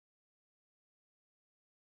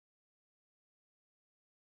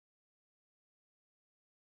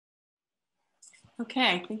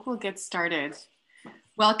Okay, I think we'll get started.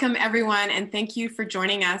 Welcome everyone, and thank you for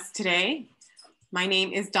joining us today. My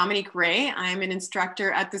name is Dominique Ray. I'm an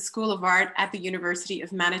instructor at the School of Art at the University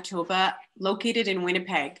of Manitoba, located in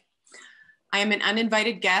Winnipeg. I am an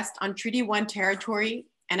uninvited guest on Treaty 1 territory,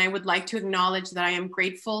 and I would like to acknowledge that I am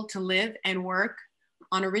grateful to live and work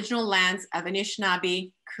on original lands of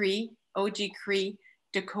Anishinaabe, Cree, Oji-Cree,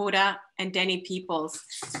 Dakota, and Dene peoples,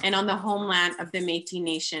 and on the homeland of the Métis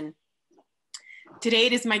Nation. Today,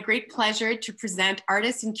 it is my great pleasure to present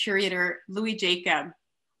artist and curator Louis Jacob.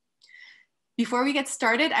 Before we get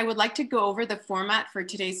started, I would like to go over the format for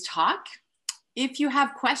today's talk. If you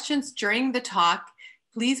have questions during the talk,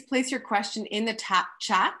 please place your question in the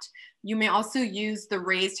chat. You may also use the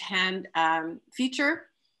raised hand feature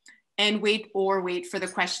and wait for the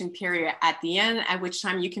question period at the end, at which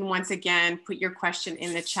time you can once again put your question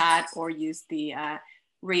in the chat or use the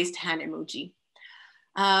raised hand emoji.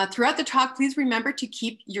 Throughout the talk, please remember to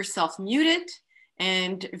keep yourself muted,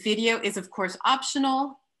 and video is of course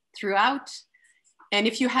optional throughout. And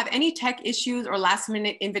if you have any tech issues or last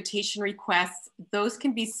minute invitation requests, those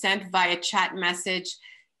can be sent via chat message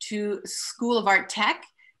to School of Art Tech,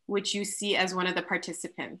 which you see as one of the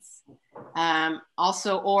participants. Or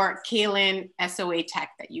Kaylin SOA Tech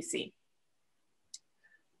that you see.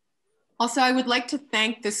 Also, I would like to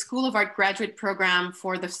thank the School of Art graduate program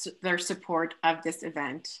for their support of this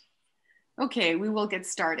event. Okay, we will get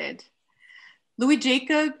started. Louis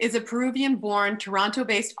Jacob is a Peruvian-born,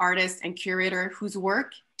 Toronto-based artist and curator whose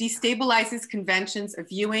work destabilizes conventions of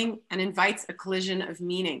viewing and invites a collision of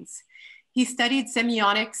meanings. He studied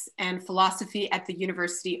semiotics and philosophy at the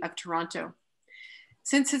University of Toronto.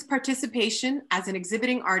 Since his participation as an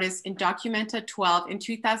exhibiting artist in Documenta 12 in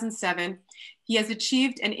 2007, he has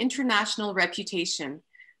achieved an international reputation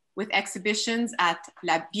with exhibitions at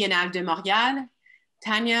La Biennale de Montréal,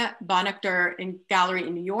 Tanya Bonactor Gallery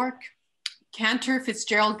in New York, Cantor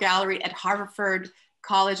Fitzgerald Gallery at Harvard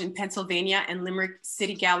College in Pennsylvania and Limerick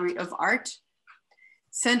City Gallery of Art,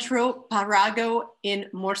 Centro Parago in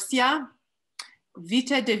Murcia,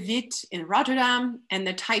 Vita de Witt in Rotterdam, and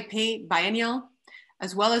the Taipei Biennial,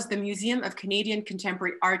 as well as the Museum of Canadian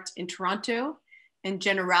Contemporary Art in Toronto and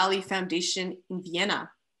Generali Foundation in Vienna,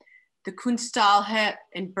 the Kunsthalle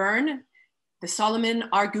in Bern, the Solomon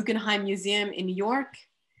R. Guggenheim Museum in New York,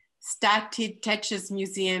 Städtisches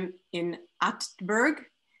Museum in Augsburg,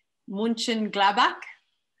 Mönchengladbach,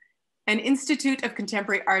 and Institute of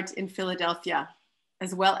Contemporary Art in Philadelphia,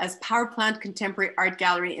 as well as Power Plant Contemporary Art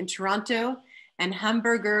Gallery in Toronto and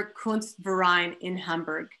Hamburger Kunstverein in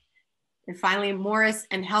Hamburg. And finally, Morris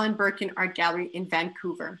and Helen Birkin Art Gallery in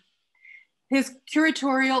Vancouver. His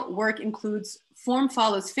curatorial work includes Form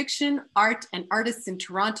Follows Fiction, Art and Artists in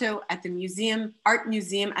Toronto at the Art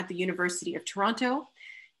Museum at the University of Toronto.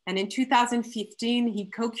 And in 2015, he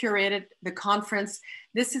co-curated the conference,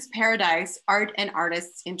 This is Paradise, Art and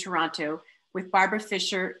Artists in Toronto with Barbara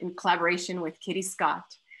Fisher in collaboration with Kitty Scott.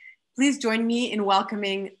 Please join me in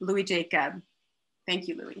welcoming Louis Jacob. Thank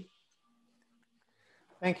you, Louis.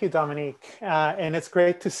 Thank you, Dominique. And it's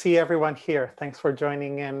great to see everyone here. Thanks for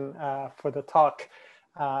joining in for the talk.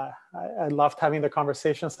 I loved having the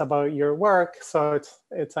conversations about your work. So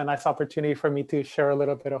it's a nice opportunity for me to share a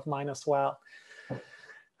little bit of mine as well.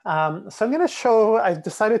 So I'm going to I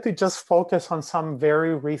decided to just focus on some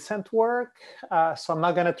very recent work. So I'm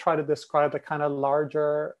not going to try to describe the kind of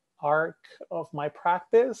larger arc of my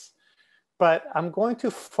practice, but I'm going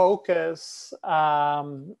to focus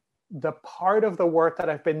the part of the work that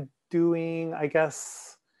I've been doing, I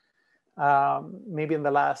guess, maybe in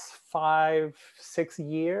the last 5-6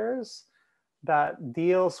 years, that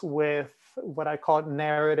deals with what I call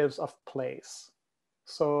narratives of place.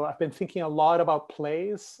 So I've been thinking a lot about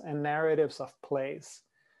plays and narratives of plays.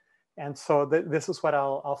 And so this is what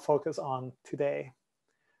I'll focus on today.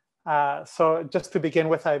 So just to begin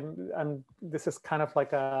with, this is kind of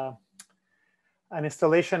like an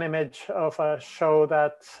installation image of a show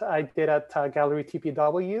that I did at Gallery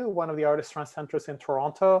TPW, one of the artist run centers in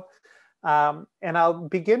Toronto. And I'll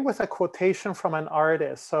begin with a quotation from an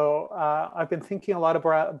artist. So I've been thinking a lot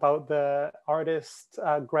about the artist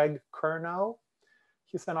Greg Curnow.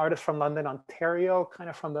 He's an artist from London, Ontario, kind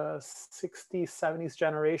of from the 60s, 70s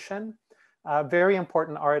generation. Very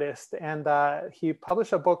important artist. And he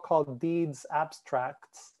published a book called Deeds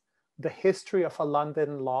Abstracts, The History of a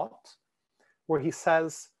London Lot, where he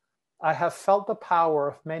says, I have felt the power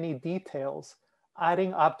of many details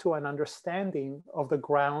adding up to an understanding of the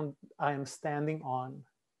ground I am standing on.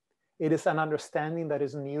 It is an understanding that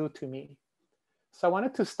is new to me. So I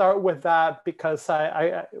wanted to start with that because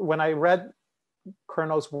when I read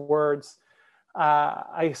Curnow's words,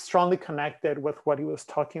 I strongly connected with what he was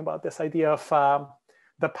talking about, this idea of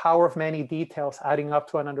the power of many details adding up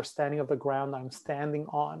to an understanding of the ground I'm standing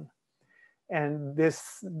on. And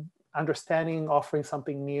this understanding offering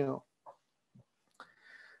something new.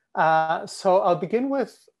 So I'll begin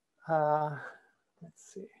with, let's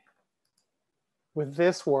see, with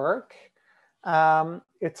this work.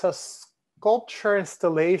 It's a sculpture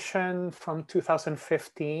installation from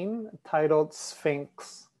 2015 titled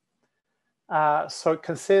Sphinx. So it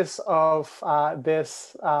consists of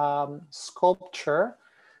this sculpture,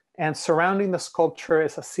 and surrounding the sculpture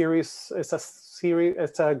is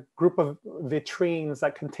it's a group of vitrines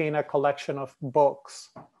that contain a collection of books.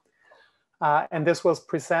 And this was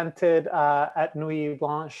presented at Nuit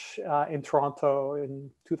Blanche in Toronto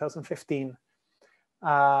in 2015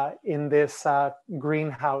 in this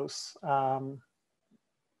greenhouse.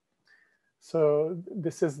 So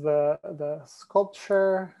this is the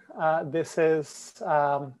sculpture. This is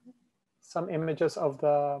some images of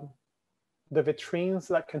the vitrines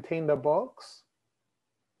that contain the books.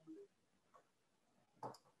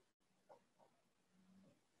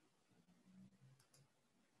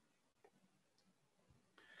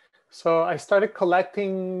 So I started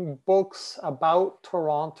collecting books about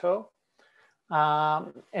Toronto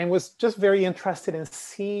and was just very interested in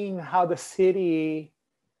seeing how the city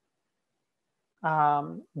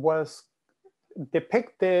was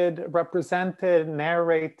depicted, represented,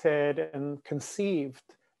 narrated, and conceived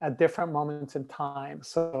at different moments in time.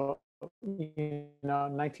 So,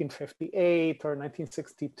 1958 or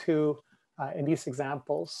 1962 in these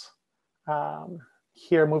examples.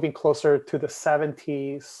 Here, moving closer to the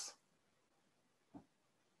 70s.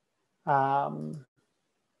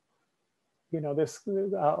 This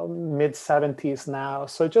mid 70s now.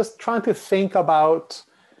 So just trying to think about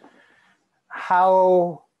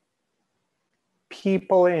how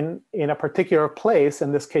people in a particular place,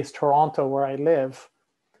 in this case, Toronto, where I live,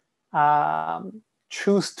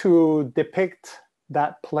 choose to depict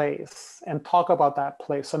that place and talk about that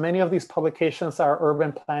place. So many of these publications are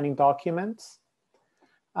urban planning documents.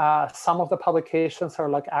 Some of the publications are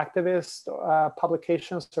like activist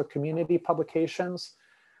publications or community publications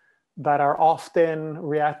that are often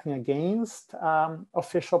reacting against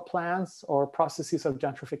official plans or processes of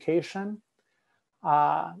gentrification.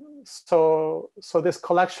 So this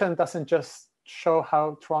collection doesn't just show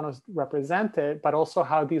how Toronto is represented, but also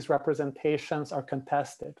how these representations are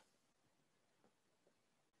contested.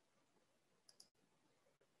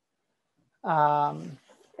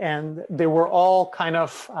 And they were all kind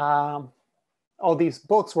of, all these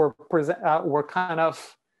books were kind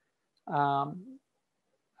of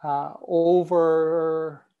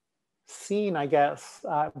overseen, I guess,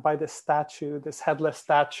 by this statue, this headless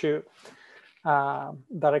statue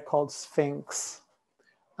that I called Sphinx.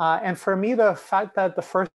 And for me, the fact that the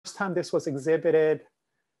first time this was exhibited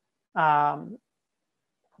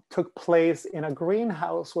took place in a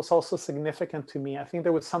greenhouse was also significant to me. I think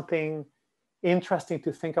there was something interesting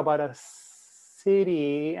to think about a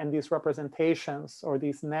city and these representations or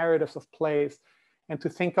these narratives of place, and to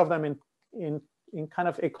think of them in kind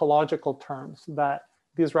of ecological terms, that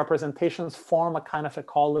these representations form a kind of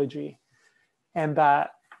ecology, and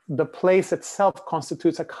that the place itself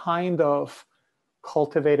constitutes a kind of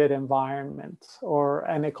cultivated environment or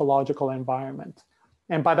an ecological environment.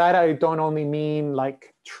 And by that, I don't only mean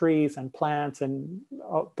like trees and plants,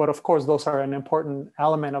 but of course, those are an important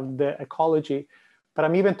element of the ecology. But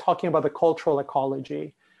I'm even talking about the cultural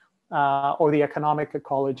ecology or the economic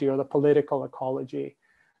ecology or the political ecology.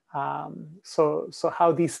 So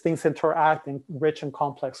how these things interact in rich and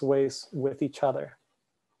complex ways with each other.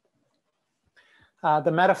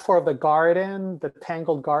 The metaphor of the garden, the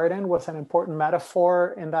tangled garden, was an important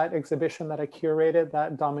metaphor in that exhibition that I curated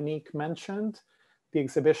that Dominique mentioned. The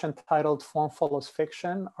exhibition titled Form Follows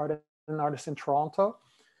Fiction, Artists in Toronto,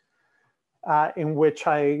 in which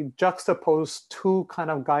I juxtaposed two kind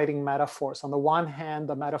of guiding metaphors. On the one hand,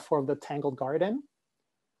 the metaphor of the tangled garden.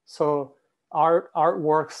 So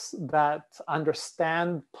artworks that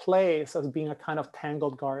understand place as being a kind of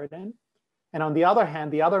tangled garden. And on the other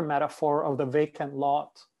hand, the other metaphor of the vacant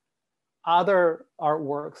lot. Other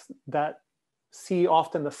artworks that see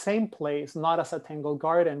often the same place, not as a tangled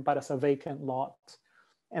garden, but as a vacant lot.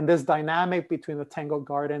 And this dynamic between the tangled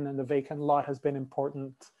garden and the vacant lot has been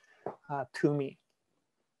important to me.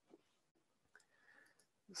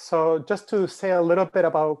 So just to say a little bit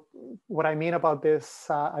about what I mean about this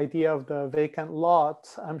idea of the vacant lot,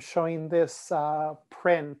 I'm showing this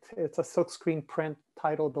print. It's a silkscreen print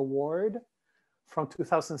titled The Ward from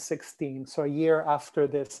 2016, so a year after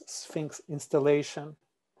this Sphinx installation.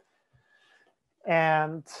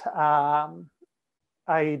 And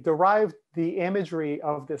I derived the imagery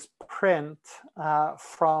of this print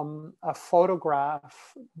from a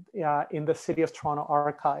photograph in the City of Toronto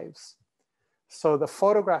archives. So the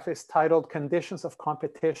photograph is titled Conditions of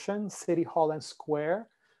Competition, City Hall and Square,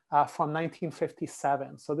 from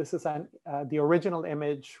 1957. So this is the original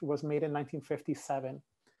image was made in 1957.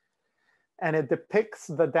 And it depicts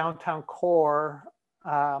the downtown core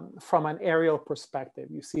from an aerial perspective.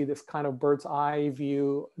 You see this kind of bird's eye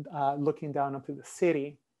view looking down into the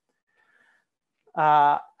city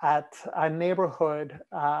at a neighborhood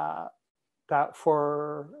that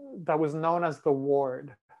was known as the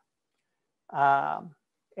Ward.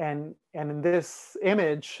 And in this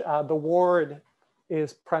image, the Ward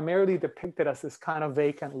is primarily depicted as this kind of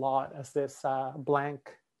vacant lot, as this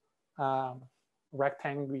blank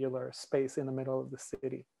rectangular space in the middle of the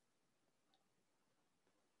city.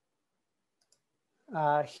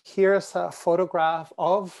 Here's a photograph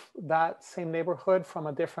of that same neighborhood from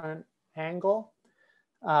a different angle.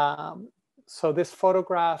 So this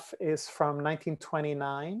photograph is from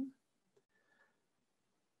 1929.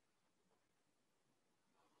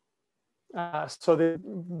 So the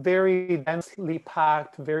very densely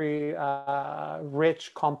packed, very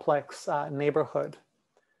rich, complex neighborhood.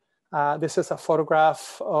 This is a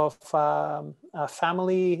photograph of a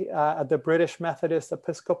family at the British Methodist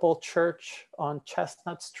Episcopal Church on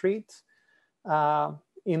Chestnut Street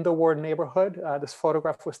in the Ward neighborhood. This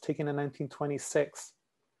photograph was taken in 1926.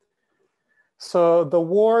 So the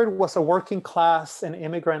Ward was a working class and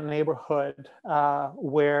immigrant neighborhood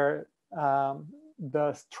where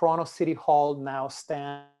the Toronto City Hall now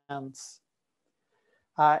stands.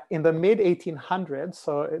 In the mid-1800s,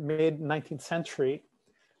 so mid-19th century,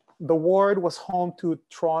 the Ward was home to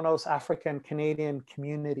Toronto's African-Canadian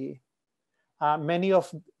community. Many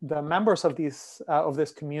of the members of this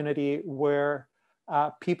community were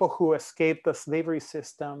people who escaped the slavery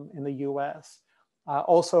system in the US,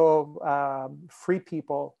 also free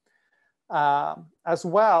people, as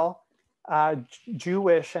well.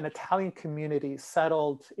 Jewish and Italian communities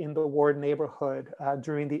settled in the Ward neighborhood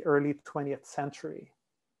during the early 20th century.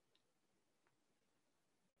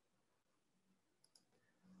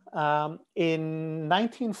 In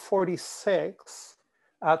 1946,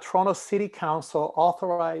 Toronto City Council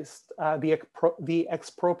authorized the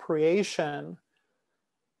expropriation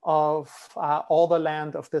of all the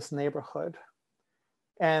land of this neighborhood,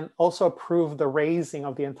 and also approved the razing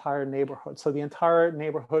of the entire neighborhood. So the entire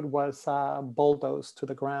neighborhood was bulldozed to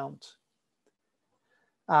the ground.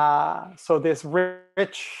 So this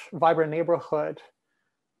rich, vibrant neighborhood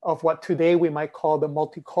of what today we might call the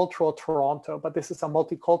multicultural Toronto, but this is a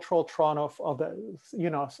multicultural Toronto of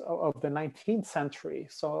the 19th century,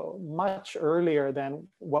 so much earlier than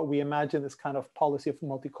what we imagine this kind of policy of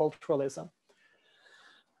multiculturalism.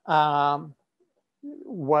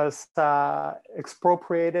 Was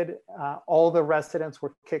expropriated. All the residents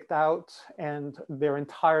were kicked out, and their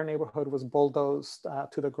entire neighborhood was bulldozed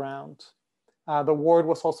to the ground. The Ward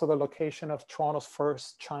was also the location of Toronto's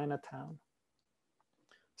first Chinatown.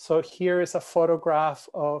 So here is a photograph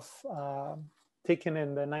of taken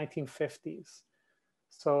in the 1950s.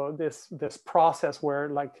 So this process where,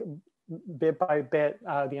 like, bit by bit,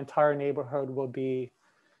 the entire neighborhood will be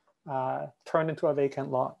turned into a vacant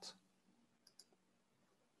lot.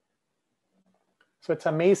 So it's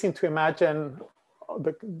amazing to imagine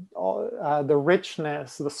the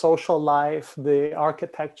richness, the social life, the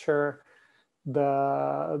architecture,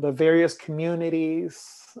 the various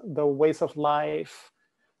communities, the ways of life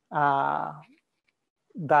that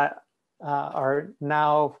are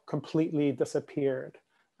now completely disappeared.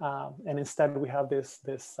 And instead we have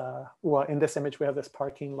well, in this image, we have this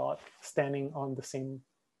parking lot standing on the same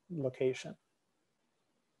location.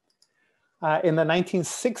 In the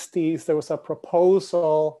 1960s, there was a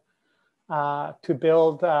proposal to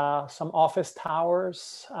build some office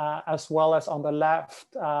towers, as well as on the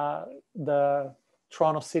left, the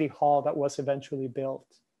Toronto City Hall that was eventually built.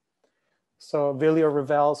 So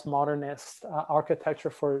Villiers-Revel's modernist architecture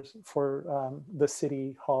for the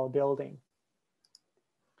City Hall building.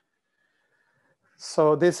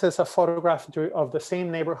 So this is a photograph of the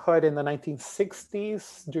same neighborhood in the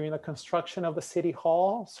 1960s during the construction of the City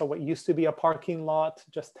Hall. So what used to be a parking lot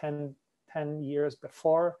just 10 years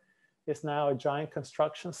before is now a giant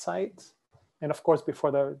construction site. And of course,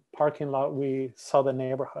 before the parking lot, we saw the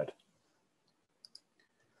neighborhood.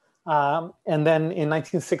 And then in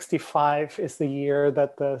 1965 is the year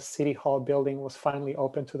that the City Hall building was finally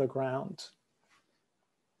opened to the ground.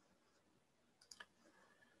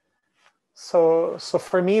 So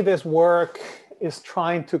for me, this work is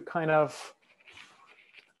trying to kind of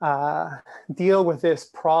deal with this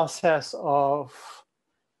process of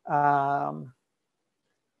of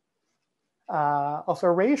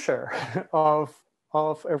erasure, of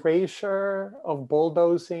erasure, of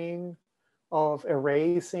bulldozing, of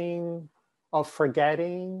erasing, of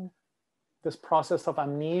forgetting, this process of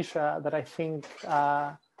amnesia that I think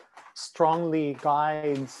strongly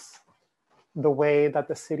guides the way that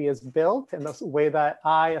the city is built and the way that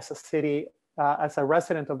I, as a city, as a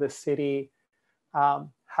resident of this city,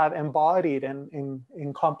 have embodied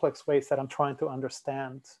in complex ways that I'm trying to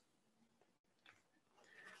understand.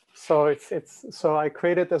 So so I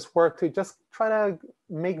created this work to just try to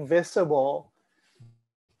make visible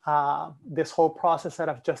this whole process that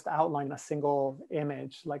I've just outlined in a single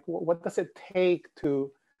image. Like, what does it take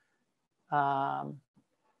to have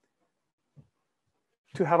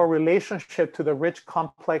a relationship to the rich,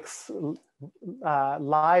 complex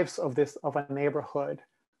lives of a neighborhood,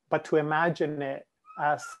 but to imagine it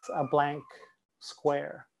as a blank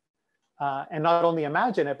square. And not only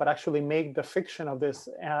imagine it, but actually make the fiction of this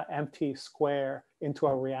empty square into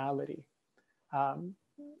a reality.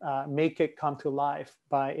 Make it come to life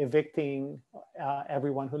by evicting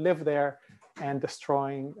everyone who lived there and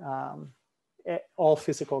destroying all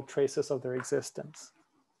physical traces of their existence.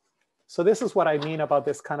 So this is what I mean about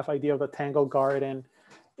this kind of idea of the tangled garden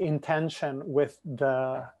in tension with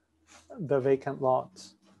the vacant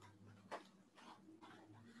lots.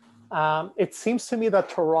 It seems to me that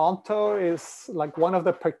Toronto is like one of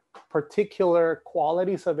the particular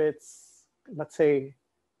qualities of its, let's say,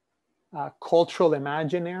 cultural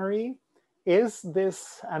imaginary is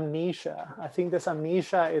this amnesia. I think this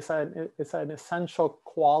amnesia is an essential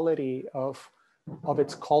quality of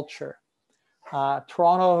its culture.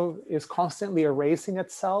 Toronto is constantly erasing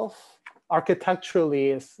itself.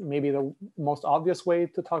 Architecturally is maybe the most obvious way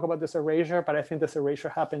to talk about this erasure, but I think this erasure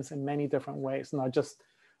happens in many different ways, not just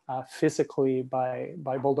physically by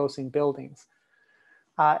bulldozing buildings.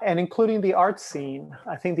 And including the art scene.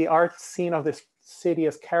 I think the art scene of this city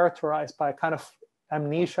is characterized by a kind of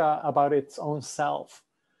amnesia about its own self,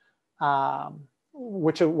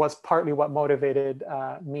 which was partly what motivated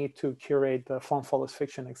me to curate the Form Follows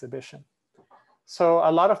Fiction exhibition. So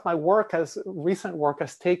a lot of my work, recent work,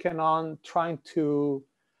 has taken on trying to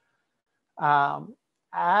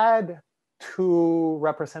add to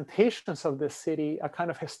representations of this city a kind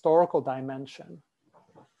of historical dimension.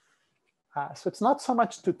 So it's not so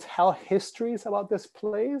much to tell histories about this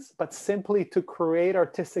place, but simply to create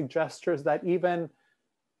artistic gestures that even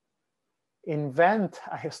invent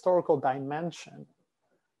a historical dimension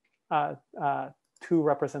to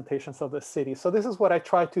representations of the city. So this is what I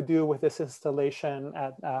tried to do with this installation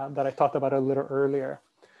that I talked about a little earlier.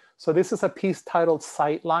 So this is a piece titled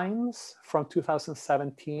Sightlines from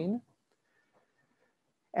 2017.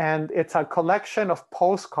 And it's a collection of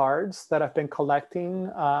postcards that I've been collecting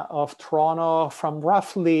of Toronto from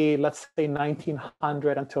roughly, let's say,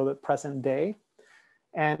 1900 until the present day.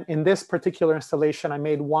 And in this particular installation, I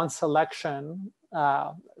made one selection.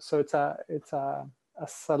 So it's a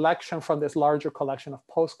selection from this larger collection of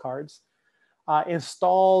postcards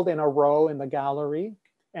installed in a row in the gallery.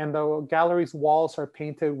 And the gallery's walls are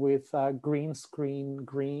painted with green screen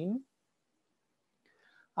green.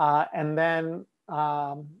 And then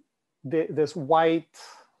this white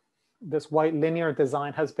linear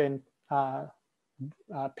design has been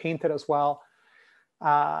painted as well,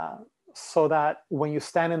 so that when you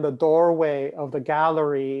stand in the doorway of the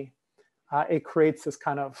gallery, it creates this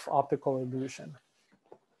kind of optical illusion.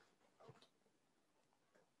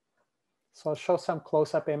 So I'll show some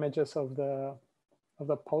close-up images of the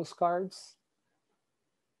postcards.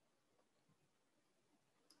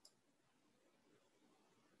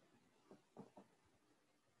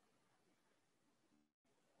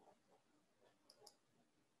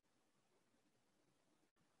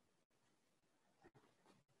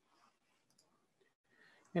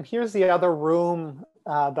 And here's the other room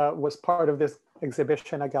that was part of this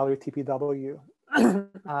exhibition at Gallery TPW.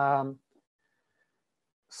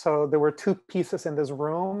 So there were two pieces in this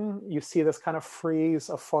room. You see this kind of frieze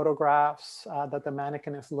of photographs that the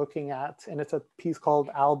mannequin is looking at. And it's a piece called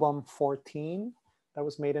Album 14 that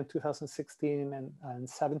was made in 2016 and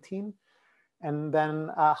 17. And then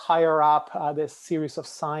higher up, this series of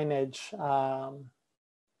signage,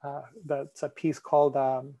 that's a piece called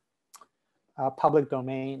Public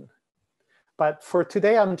Domain. But for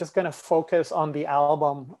today, I'm just going to focus on the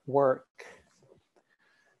album work.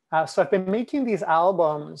 So I've been making these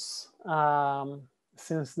albums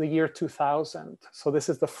since the year 2000. So this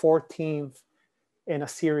is the 14th in a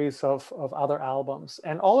series of other albums.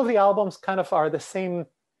 And all of the albums kind of are the same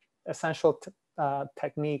essential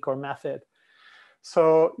technique or method.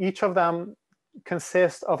 So each of them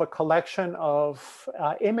consists of a collection of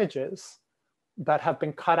images that have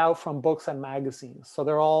been cut out from books and magazines. So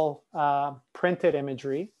they're all printed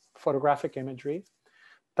imagery, photographic imagery,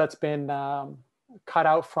 that's been cut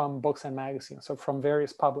out from books and magazines, so from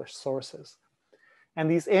various published sources. And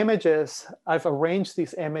these images, I've arranged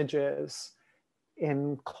these images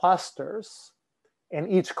in clusters, and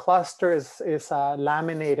each cluster is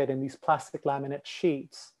laminated in these plastic laminate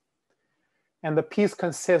sheets. And the piece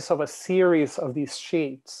consists of a series of these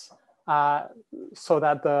sheets so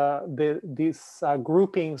that these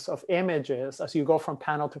groupings of images, as you go from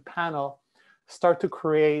panel to panel, start to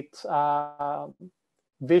create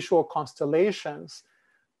visual constellations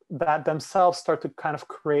that themselves start to kind of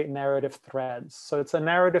create narrative threads. So it's a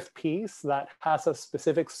narrative piece that has a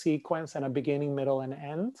specific sequence and a beginning, middle, and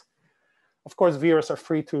end. Of course, viewers are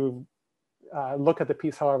free to look at the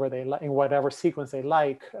piece however they like, in whatever sequence they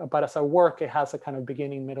like, but as a work, it has a kind of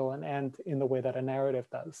beginning, middle, and end in the way that a narrative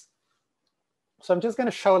does. So I'm just going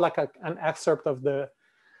to show like an excerpt of the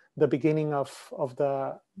beginning of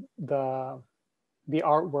the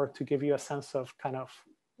artwork to give you a sense of kind of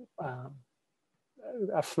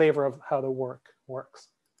a flavor of how the work works.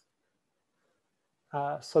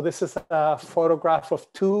 So this is a photograph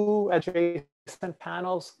of two adjacent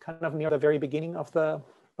panels, kind of near the very beginning of the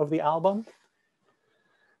album.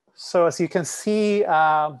 So as you can see,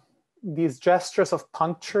 these gestures of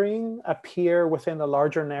puncturing appear within the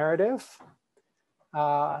larger narrative.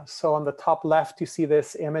 So on the top left, you see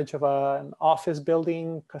this image of an office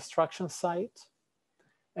building construction site.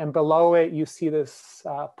 And below it, you see this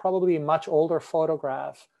probably much older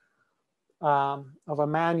photograph of a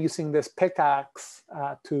man using this pickaxe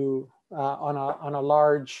on a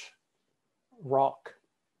large rock.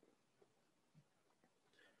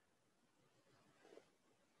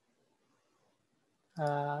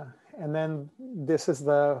 And then this is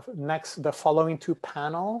the following two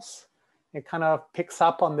panels. It kind of picks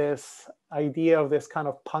up on this idea of this kind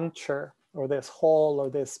of puncture or this hole or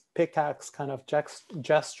this pickaxe kind of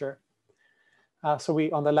gesture. So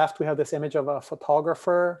on the left, we have this image of a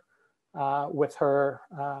photographer with her,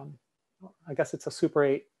 I guess it's a Super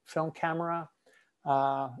 8 film camera,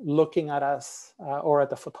 looking at us or at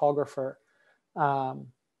the photographer. And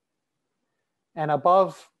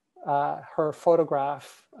above her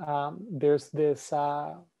photograph, there's this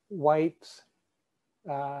white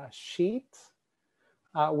sheet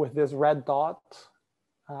with this red dot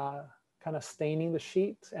kind of staining the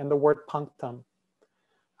sheet and the word punctum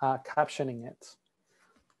captioning it.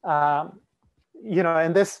 You know,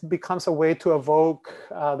 and this becomes a way to evoke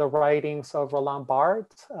the writings of Roland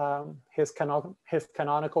Barthes, his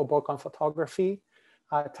canonical book on photography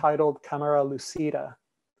titled Camera Lucida.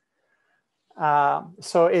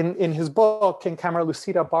 So in his book, in Camera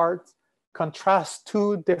Lucida, Barthes contrasts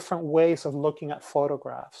two different ways of looking at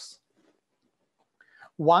photographs.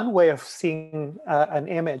 One way of seeing an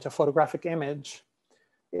image, a photographic image,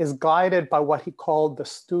 is guided by what he called the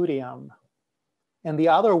studium. And the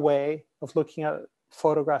other way of looking at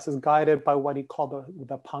photographs is guided by what he called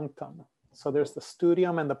the punctum. So there's the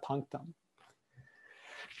studium and the punctum.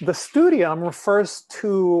 The studium refers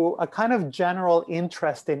to a kind of general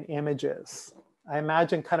interest in images. I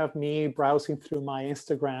imagine kind of me browsing through my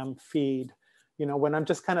Instagram feed, you know, when I'm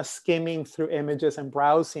just kind of skimming through images and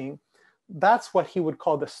browsing, that's what he would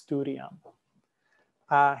call the studium.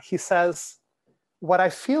 He says, what I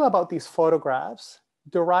feel about these photographs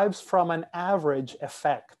derives from an average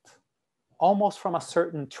effect, almost from a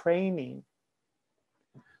certain training.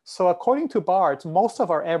 So according to Barthes, most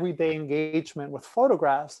of our everyday engagement with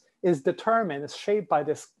photographs is shaped by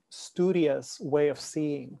this studious way of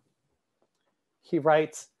seeing. He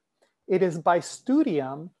writes, it is by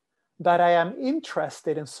studium that I am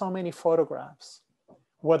interested in so many photographs,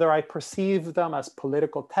 whether I perceive them as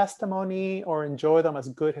political testimony or enjoy them as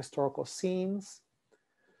good historical scenes.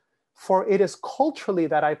 For it is culturally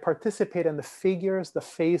that I participate in the figures, the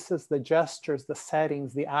faces, the gestures, the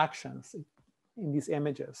settings, the actions in these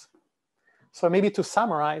images. So maybe to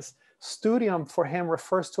summarize, studium for him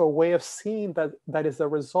refers to a way of seeing that is the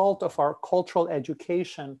result of our cultural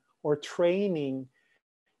education or training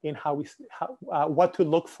in what to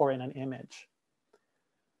look for in an image.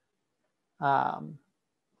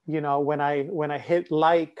 You know, when I hit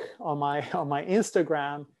like on my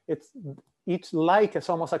Instagram, each like is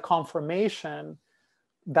almost a confirmation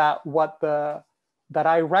that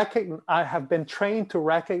I have been trained to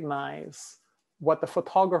recognize what the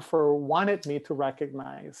photographer wanted me to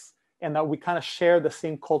recognize, and that we kind of share the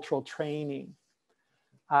same cultural training.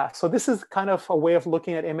 So this is kind of a way of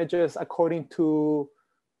looking at images according to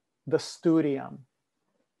the studium.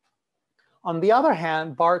 On the other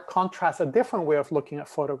hand, Barth contrasts a different way of looking at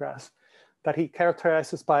photographs that he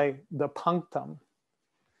characterizes by the punctum.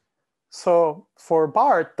 So for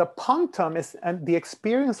Barth, the punctum is the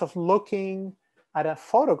experience of looking at a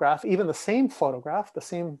photograph, even the same photograph, the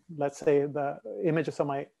same, let's say, the images on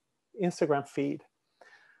my Instagram feed.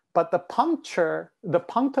 But the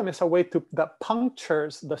punctum is a way that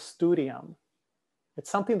punctures the studium. It's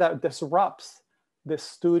something that disrupts this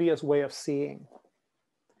studious way of seeing.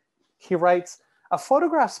 He writes, a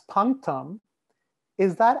photograph's punctum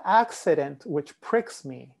is that accident which pricks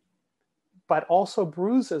me, but also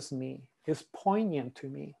bruises me, is poignant to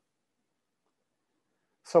me.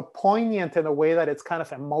 So poignant in a way that it's kind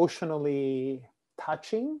of emotionally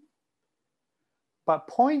touching, but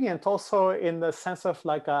poignant also in the sense of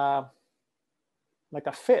like a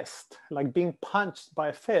fist, like being punched by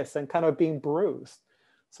a fist and kind of being bruised.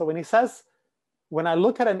 So when he says, when I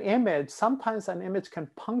look at an image, sometimes an image can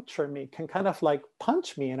puncture me, can kind of like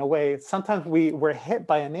punch me in a way. Sometimes we're hit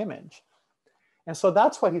by an image. And so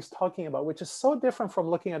that's what he's talking about, which is so different from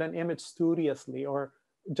looking at an image studiously or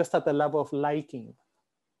just at the level of liking.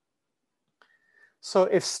 So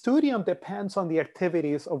if studium depends on the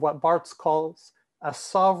activities of what Barthes calls a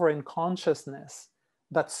sovereign consciousness,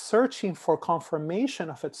 that's searching for confirmation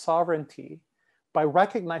of its sovereignty by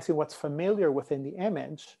recognizing what's familiar within the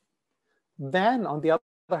image, then on the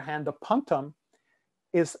other hand, the punctum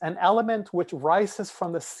is an element which rises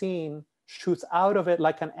from the scene, shoots out of it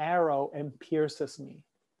like an arrow and pierces me.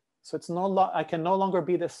 So it's I can no longer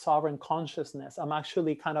be this sovereign consciousness. I'm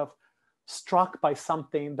actually kind of struck by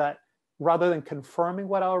something that, rather than confirming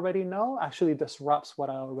what I already know, actually disrupts what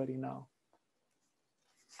I already know.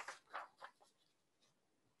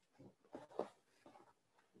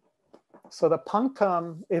 So the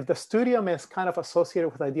punctum, if the studium is kind of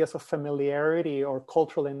associated with ideas of familiarity or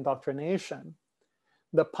cultural indoctrination,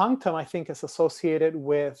 the punctum, I think, is associated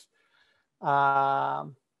with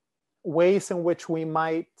ways in which we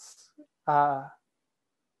might, our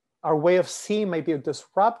way of seeing may be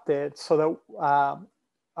disrupted so that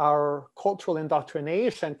our cultural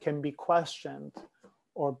indoctrination can be questioned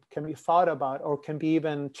or can be thought about or can be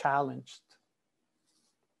even challenged.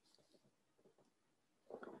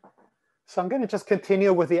 So I'm going to just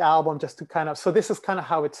continue with the album just to kind of, so this is kind of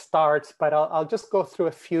how it starts, but I'll just go through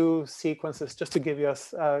a few sequences just to give you a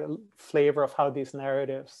flavor of how these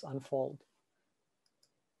narratives unfold.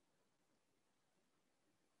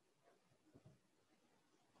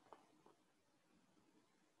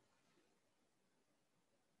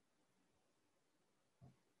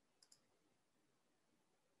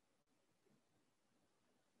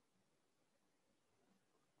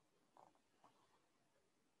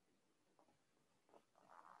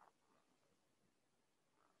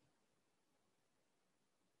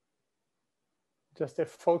 Just if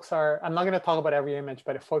folks are, I'm not going to talk about every image,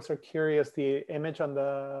 but if folks are curious, the image on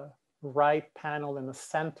the right panel in the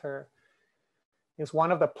center is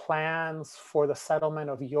one of the plans for the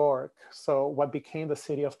settlement of York. So what became the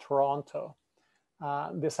city of Toronto.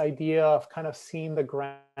 This idea of kind of seeing the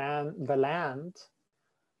land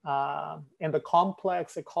and the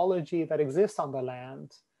complex ecology that exists on the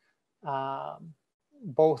land,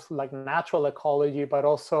 both like natural ecology, but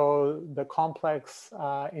also the complex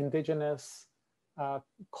indigenous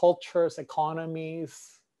cultures,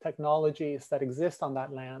 economies, technologies that exist on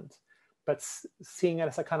that land, but seeing it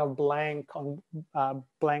as a kind of blank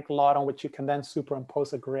lot on which you can then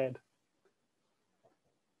superimpose a grid.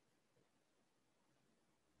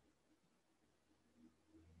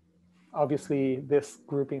 Obviously, this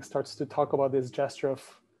grouping starts to talk about this gesture of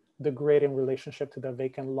the grid in relationship to the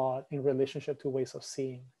vacant lot, in relationship to ways of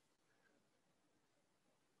seeing.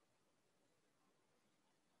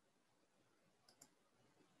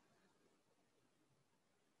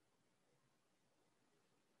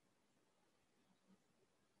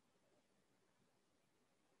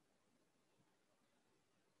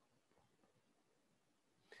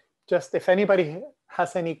 Just if anybody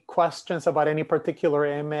has any questions about any particular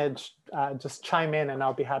image, just chime in and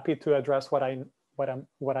I'll be happy to address what I know.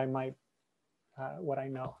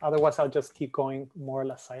 Otherwise, I'll just keep going more or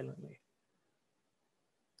less silently.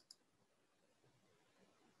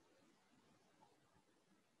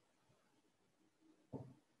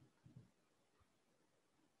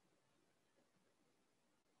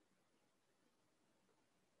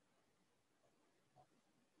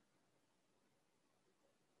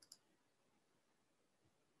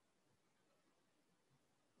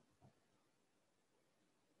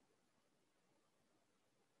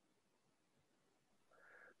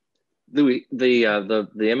 Louis, the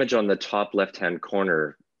image on the top left-hand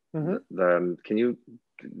corner, can you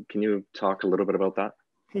talk a little bit about that?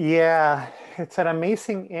 Yeah, it's an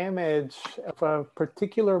amazing image of a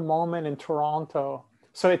particular moment in Toronto.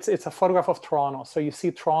 So it's a photograph of Toronto. So you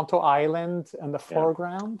see Toronto Island in the Yeah.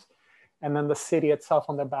 foreground, and then the city itself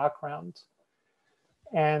on the background.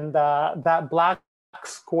 And that black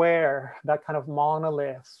square, that kind of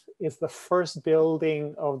monolith, is the first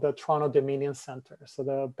building of the Toronto Dominion Center, so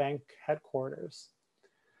the bank headquarters.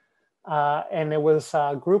 And it was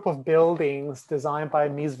a group of buildings designed by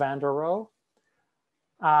Mies van der Rohe.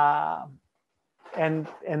 And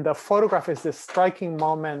the photograph is this striking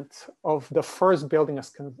moment of the first building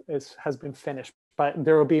has been finished, but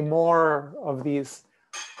there will be more of these.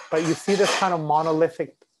 But you see this kind of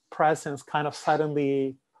monolithic presence kind of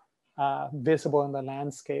suddenly visible in the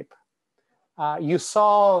landscape. You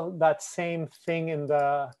saw that same thing in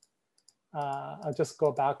the, I'll just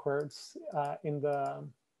go backwards in the,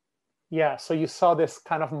 yeah, so you saw this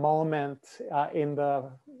kind of moment in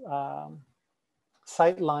the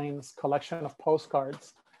Sightlines collection of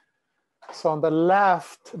postcards. So on the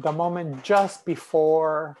left, the moment just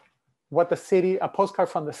before what the city, a postcard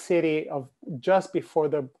from the city of just before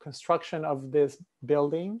the construction of this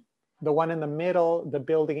building. The one in the middle, the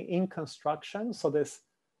building in construction, so this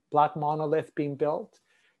black monolith being built.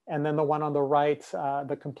 And then the one on the right,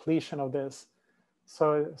 the completion of this.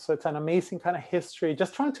 So it's an amazing kind of history.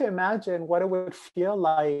 Just trying to imagine what it would feel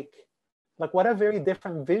like what a very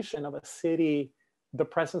different vision of a city the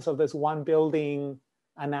presence of this one building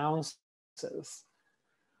announces.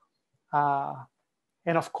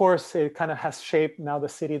 And of course, it kind of has shaped now the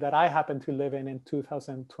city that I happen to live in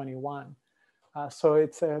 2021. So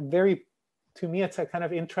it's a very, to me, it's a kind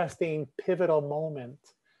of interesting pivotal moment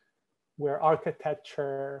where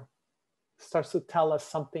architecture starts to tell us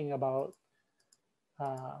something about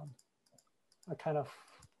a kind of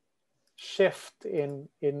shift in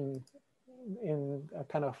a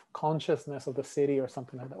kind of consciousness of the city or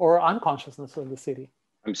something like that, or unconsciousness of the city.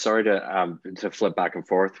 I'm sorry to flip back and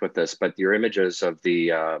forth with this, but your images of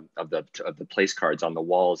the place cards on the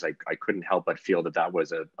walls, I couldn't help but feel that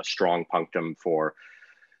was a strong punctum for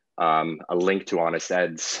a link to Honest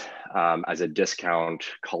Ed's as a discount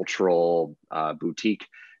cultural boutique,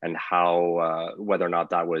 and how whether or not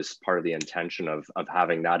that was part of the intention of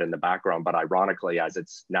having that in the background. But ironically, as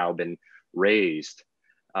it's now been raised,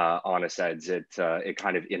 Honest Ed's, it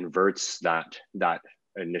kind of inverts that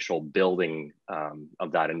initial building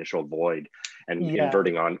of that initial void and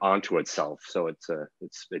inverting onto itself. So it's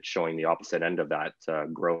showing the opposite end of that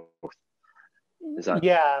growth. Is that?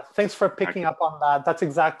 Yeah, thanks for picking up on that. That's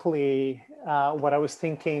exactly what I was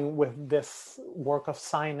thinking with this work of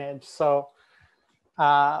signage. So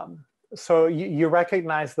so you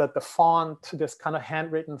recognize that the font, this kind of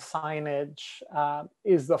handwritten signage,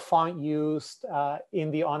 is the font used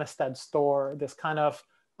in the Honest Ed store, this kind of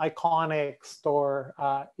iconic store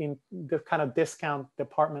in the kind of discount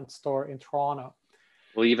department store in Toronto.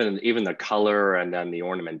 Well, even the color and then the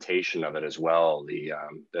ornamentation of it as well, the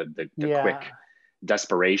quick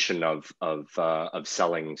desperation of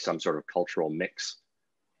selling some sort of cultural mix.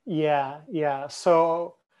 Yeah.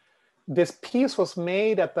 So this piece was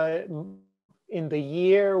made in the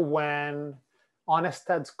year when Honest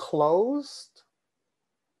Ed's closed,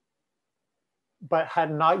 but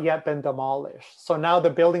had not yet been demolished. So now the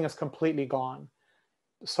building is completely gone.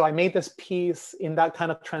 So I made this piece in that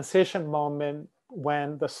kind of transition moment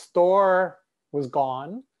when the store was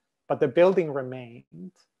gone, but the building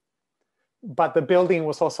remained. But the building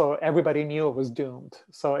was also, everybody knew it was doomed.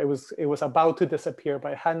 So it was about to disappear,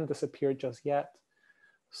 but it hadn't disappeared just yet.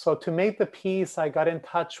 So to make the piece, I got in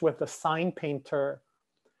touch with the sign painter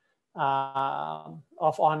of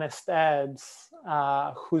Honest Ed's,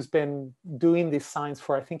 who's been doing these signs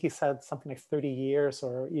for, I think he said something like 30 years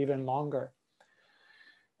or even longer.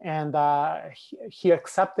 And he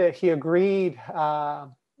accepted, he agreed. I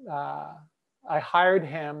hired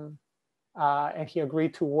him and he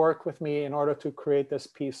agreed to work with me in order to create this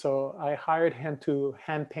piece. So I hired him to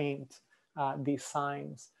hand paint these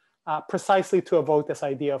signs. Precisely to evoke this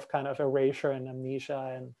idea of kind of erasure and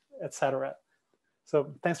amnesia and etc.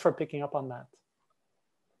 So thanks for picking up on that.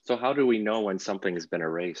 So how do we know when something has been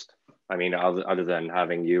erased? I mean, other than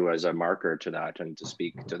having you as a marker to that and to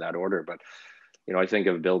speak to that order, but I think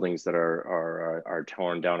of buildings that are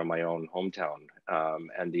torn down in my own hometown,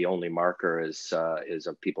 and the only marker is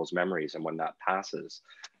of people's memories, and when that passes,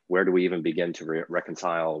 where do we even begin to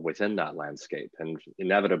reconcile within that landscape? And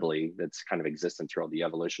inevitably, that's kind of existent throughout the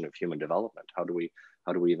evolution of human development. How do we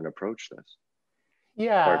even approach this?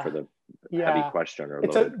 Yeah. Sorry for the heavy question or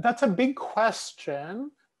load. That's a big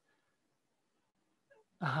question.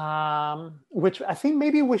 which I think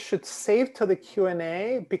maybe we should save to the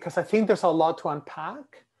Q&A, because I think there's a lot to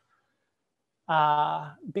unpack.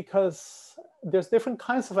 Because there's different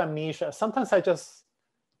kinds of amnesia. Sometimes I just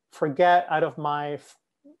forget out of my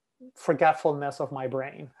forgetfulness of my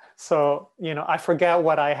brain. So, I forget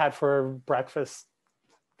what I had for breakfast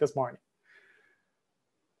this morning.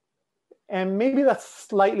 And maybe that's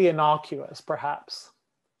slightly innocuous, perhaps.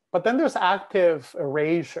 But then there's active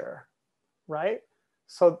erasure, right?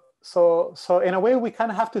 So in a way, we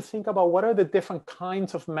kind of have to think about what are the different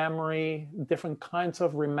kinds of memory, different kinds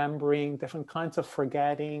of remembering, different kinds of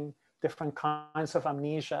forgetting, different kinds of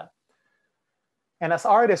amnesia. And as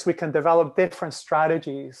artists, we can develop different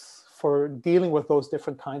strategies for dealing with those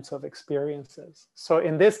different kinds of experiences. So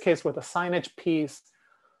in this case, with the signage piece,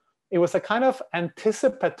 it was a kind of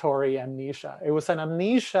anticipatory amnesia. It was an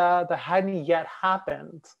amnesia that hadn't yet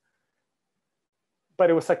happened, but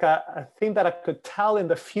it was like a thing that I could tell in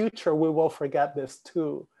the future, we will forget this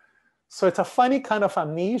too. So it's a funny kind of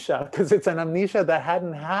amnesia, because it's an amnesia that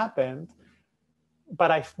hadn't happened, but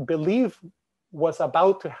I believe was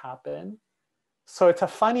about to happen. So it's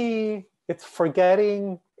it's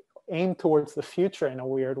forgetting aimed towards the future in a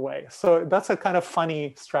weird way. So that's a kind of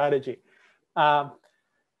funny strategy.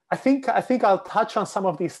 I think I'll touch on some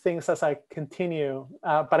of these things as I continue,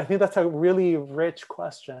 but I think that's a really rich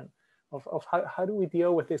question of how do we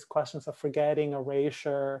deal with these questions of forgetting,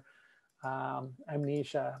 erasure,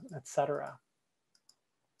 amnesia, etc.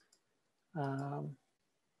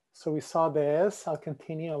 So we saw this. I'll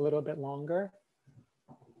continue a little bit longer.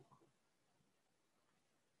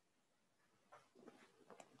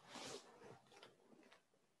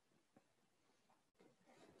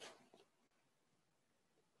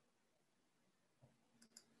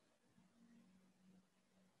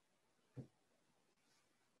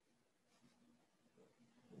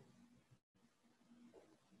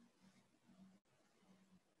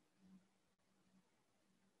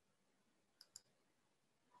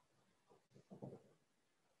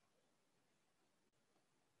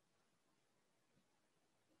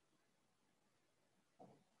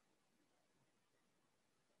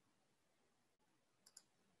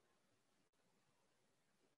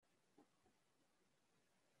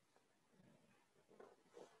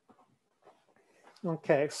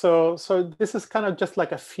 Okay, so this is kind of just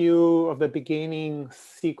like a few of the beginning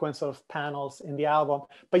sequence of panels in the album,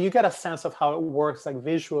 but you get a sense of how it works, like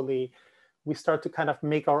visually. We start to kind of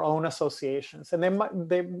make our own associations, and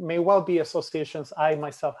they may well be associations I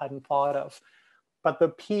myself hadn't thought of, but the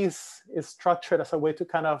piece is structured as a way to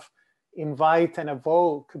kind of invite and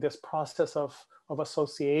evoke this process of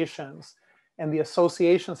associations. And the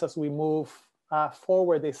associations, as we move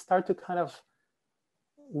forward, they start to kind of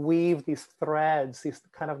weave these threads, these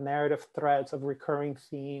kind of narrative threads of recurring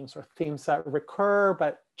themes, or themes that recur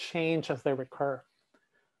but change as they recur.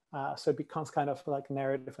 So it becomes kind of like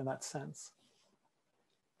narrative in that sense.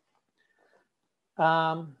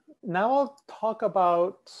 Now I'll talk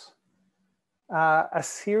about a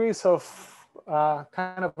series of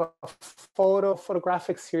kind of a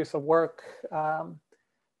photographic series of work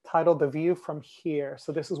titled The View from Here.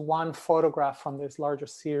 So this is one photograph from this larger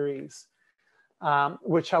series,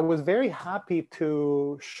 which I was very happy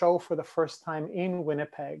to show for the first time in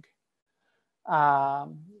Winnipeg.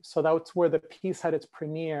 So that's where the piece had its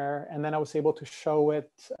premiere, and then I was able to show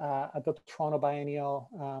it at the Toronto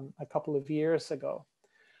Biennial a couple of years ago.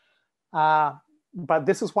 But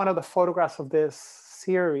this is one of the photographs of this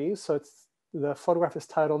series. So the photograph is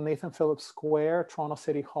titled Nathan Phillips Square, Toronto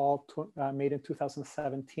City Hall, made in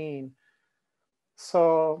 2017.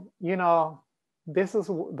 So, this is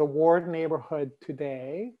the Ward neighborhood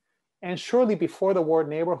today. And surely before the Ward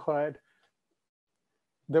neighborhood,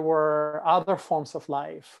 there were other forms of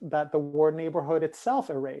life that the Ward neighborhood itself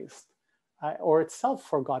erased or itself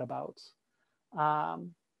forgot about.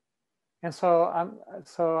 And so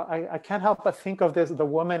I can't help but think of the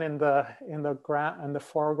woman in the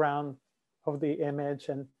foreground of the image,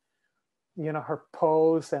 and her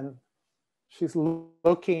pose, and she's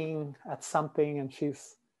looking at something, and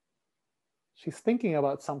she's thinking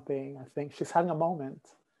about something. I think she's having a moment,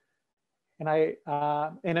 and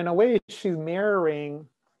and in a way she's mirroring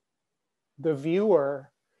the viewer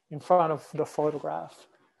in front of the photograph,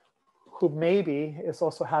 who maybe is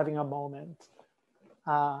also having a moment.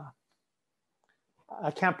 I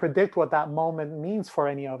can't predict what that moment means for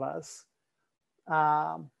any of us.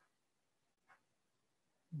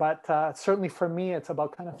 But certainly for me, it's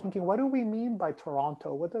about kind of thinking, what do we mean by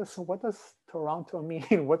Toronto? What does Toronto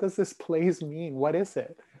mean? What does this place mean? What is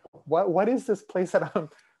it? What is this place that I'm,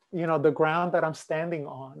 the ground that I'm standing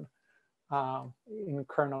on, in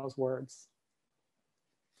Kernow's words?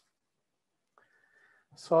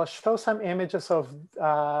 So I'll show some images of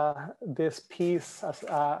this piece as,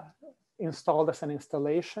 installed as an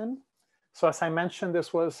installation. So as I mentioned,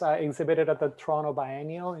 this was exhibited at the Toronto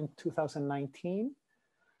Biennial in 2019.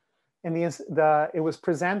 And it was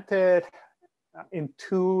presented in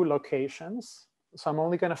 2 locations. So I'm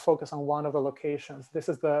only going to focus on one of the locations. This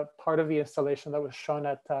is the part of the installation that was shown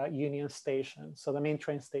at Union Station, so the main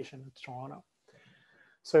train station in Toronto.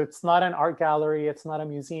 So it's not an art gallery, it's not a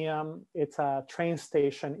museum, it's a train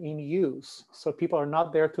station in use. So people are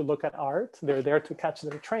not there to look at art, they're there to catch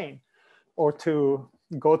their train or to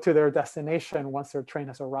go to their destination once their train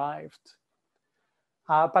has arrived.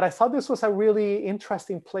 But I thought this was a really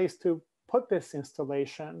interesting place to put this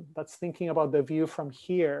installation that's thinking about the view from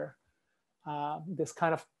here, this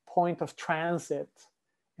kind of point of transit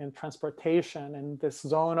and transportation and this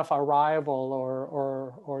zone of arrival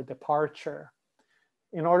or departure,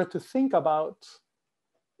 in order to think about,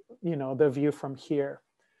 the view from here.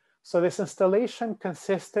 So this installation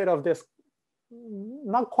consisted of this,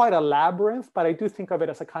 not quite a labyrinth, but I do think of it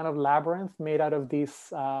as a kind of labyrinth made out of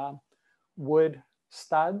these wood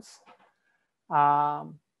studs,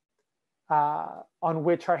 on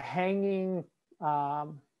which are hanging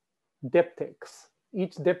diptychs.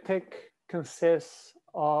 Each diptych consists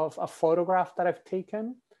of a photograph that I've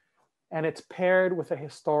taken, and it's paired with a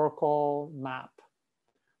historical map.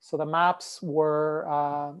 So the maps were,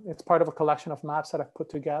 it's part of a collection of maps that I've put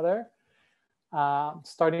together,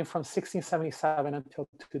 starting from 1677 until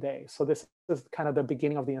today. So this is kind of the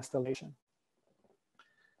beginning of the installation.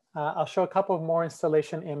 I'll show a couple of more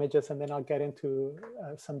installation images and then I'll get into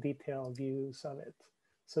some detailed views of it.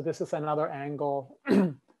 So this is another angle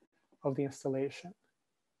of the installation.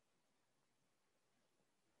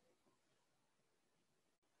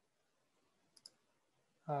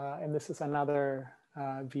 And this is another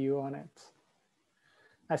view on it.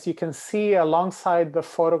 As you can see, alongside the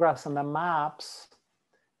photographs and the maps,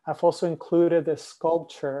 I've also included this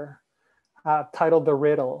sculpture titled The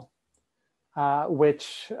Riddle,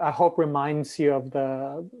 which I hope reminds you of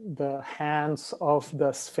the hands of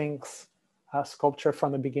the Sphinx sculpture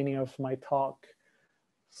from the beginning of my talk.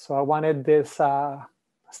 So I wanted this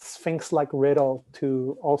Sphinx-like riddle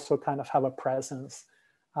to also kind of have a presence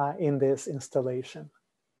in this installation.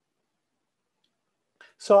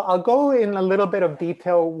 So I'll go in a little bit of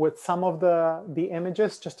detail with some of the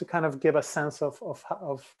images just to kind of give a sense of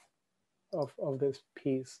this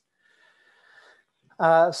piece.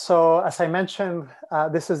 So as I mentioned,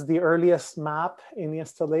 this is the earliest map in the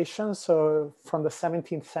installation. So from the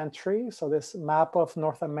 17th century, so this map of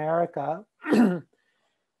North America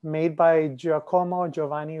made by Giacomo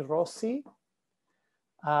Giovanni Rossi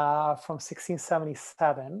from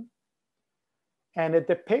 1677. And it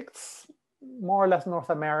depicts more or less North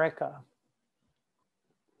America.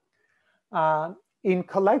 In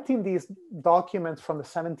collecting these documents from the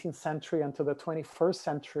 17th century until the 21st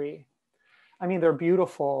century, I mean, they're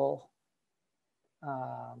beautiful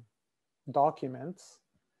documents.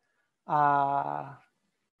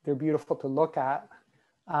 They're beautiful to look at.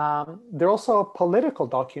 They're also political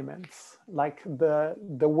documents, like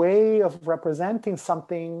the way of representing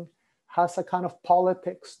something has a kind of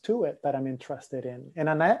politics to it that I'm interested in, and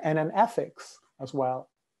an ethics as well.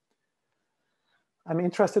 I'm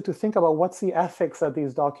interested to think about what's the ethics that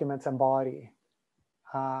these documents embody.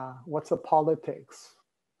 What's the politics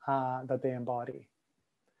that they embody?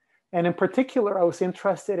 And in particular, I was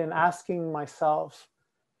interested in asking myself,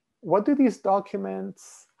 what do these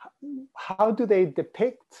documents, how do they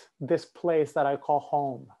depict this place that I call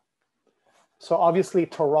home? So obviously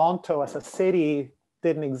Toronto as a city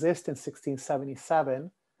didn't exist in 1677,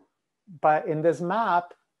 but in this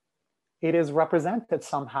map, it is represented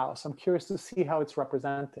somehow. So I'm curious to see how it's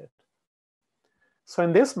represented. So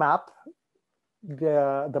in this map,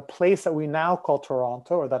 the place that we now call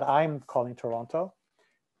Toronto, or that I'm calling Toronto,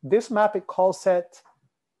 this map, it calls it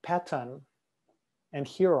Petun and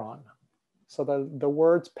Huron. So the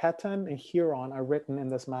words Petun and Huron are written in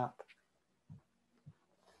this map.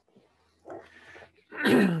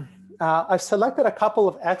 I've selected a couple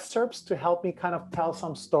of excerpts to help me kind of tell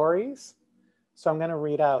some stories. So I'm going to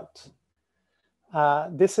read out.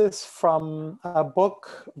 This is from a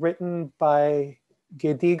book written by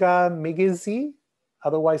Gediga Migizi,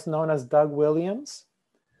 otherwise known as Doug Williams,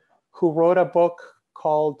 who wrote a book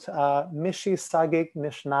called Mississauga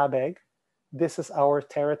Nishnabeg, This is Our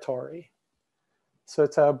Territory. So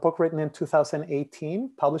it's a book written in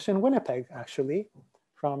 2018, published in Winnipeg, actually,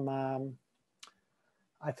 from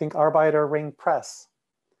I think Arbeiter Ring Press.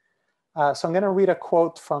 So I'm going to read a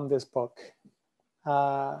quote from this book.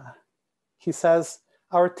 He says,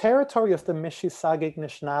 "Our territory of the Mississauga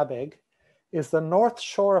Nishnabeg is the north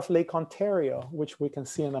shore of Lake Ontario, which we can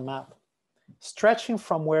see in the map, stretching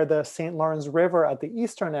from where the St. Lawrence River at the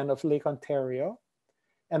eastern end of Lake Ontario,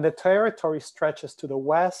 and the territory stretches to the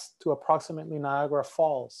west to approximately Niagara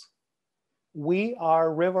Falls. We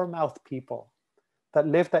are river mouth people that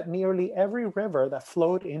lived at nearly every river that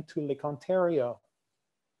flowed into Lake Ontario.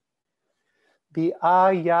 The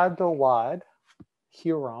Ayadawad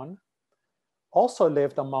Huron also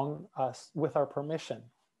lived among us with our permission.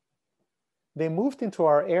 They moved into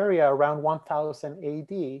our area around 1000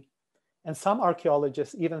 AD, and some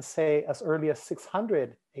archaeologists even say as early as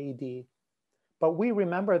 600 AD, but we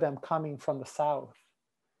remember them coming from the south.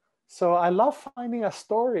 So I love finding a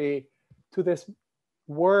story to this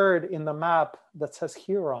word in the map that says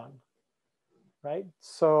Huron, right?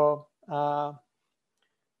 So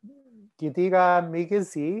Gidiga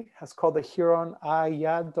Migizi has called the Huron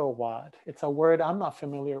Ayadawad. It's a word I'm not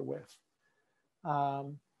familiar with.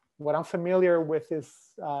 What I'm familiar with is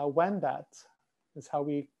Wendat, is how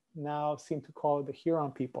we now seem to call the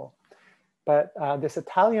Huron people. But this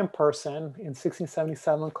Italian person in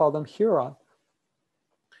 1677 called them Huron.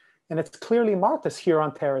 And it's clearly marked as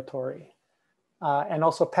Huron territory and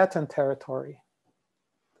also Peton territory.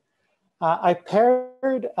 I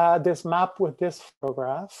paired this map with this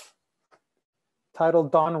photograph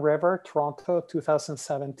titled Don River, Toronto,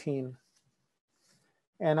 2017.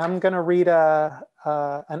 And I'm going to read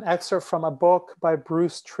an excerpt from a book by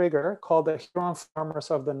Bruce Trigger called The Huron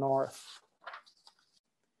Farmers of the North.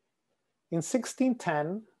 In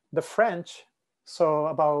 1610, the French, so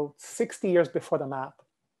about 60 years before the map,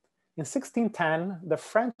 in 1610, the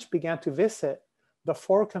French began to visit the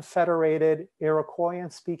four confederated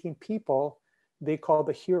Iroquoian-speaking people they called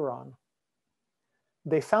the Huron.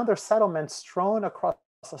 They found their settlements strewn across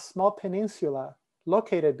a small peninsula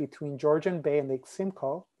located between Georgian Bay and Lake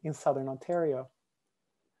Simcoe in southern Ontario.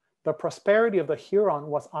 The prosperity of the Huron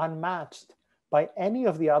was unmatched by any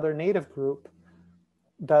of the other native group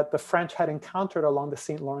that the French had encountered along the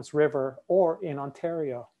St. Lawrence River or in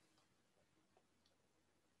Ontario.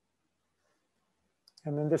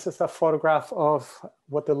 And then this is a photograph of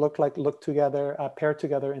what they look like, paired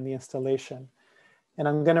together in the installation. And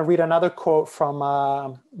I'm going to read another quote from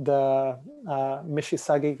the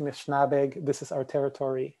Mississauga Nishnabeg, This Is Our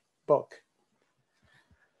Territory book.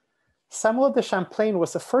 Samuel de Champlain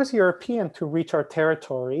was the first European to reach our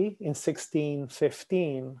territory in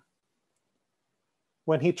 1615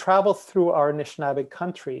 when he traveled through our Nishnabeg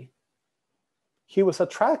country. He was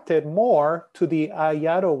attracted more to the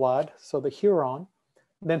Ayadawad, so the Huron,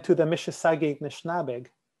 than to the Mississauga Nishnabeg,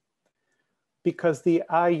 because the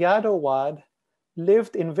Ayadawad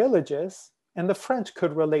lived in villages, and the French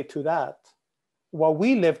could relate to that, while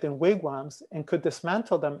we lived in wigwams and could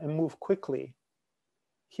dismantle them and move quickly.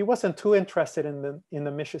 He wasn't too interested in the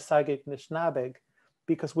Mississauga Nishnabeg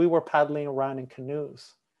because we were paddling around in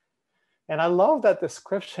canoes. And I love that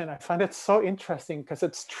description. I find it so interesting because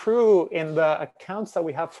it's true in the accounts that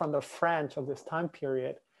we have from the French of this time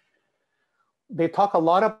period. They talk a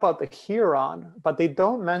lot about the Huron, but they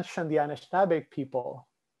don't mention the Anishinaabe people.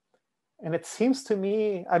 And it seems to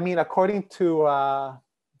me, I mean, according to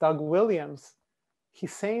Doug Williams,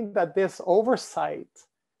 he's saying that this oversight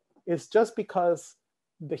is just because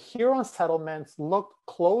the Huron settlements looked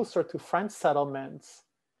closer to French settlements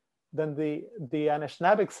than the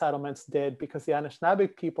Anishinaabe settlements did, because the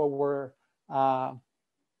Anishinaabe people were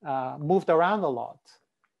moved around a lot,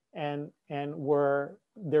 and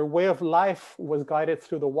their way of life was guided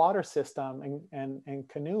through the water system and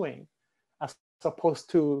canoeing, as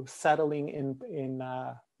opposed to settling in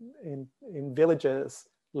villages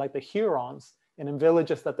like the Hurons, and in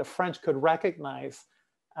villages that the French could recognize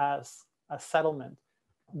as a settlement.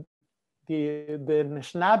 The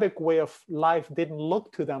Anishinaabe way of life didn't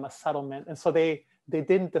look to them as settlement, and so they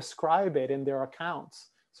didn't describe it in their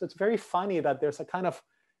accounts. So it's very funny that there's a kind of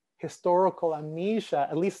historical amnesia,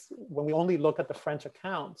 at least when we only look at the French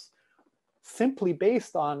accounts, simply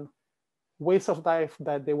based on ways of life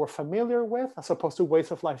that they were familiar with, as opposed to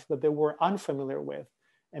ways of life that they were unfamiliar with.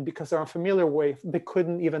 And because they're unfamiliar with, they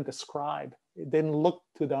couldn't even describe. It didn't look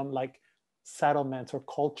to them like settlements or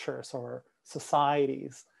cultures or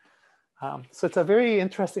societies. So it's a very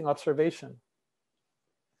interesting observation.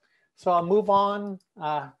 So I'll move on,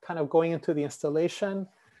 kind of going into the installation.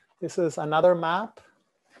 This is another map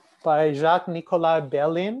by Jacques-Nicolas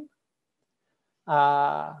Bellin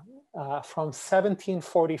from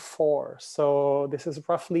 1744. So this is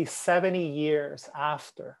roughly 70 years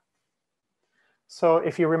after. So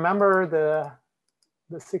if you remember the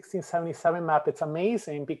 1677 map, it's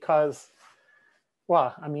amazing because,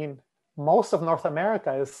 well, I mean, most of North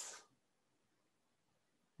America is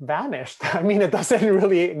vanished. I mean, it doesn't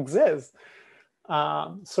really exist.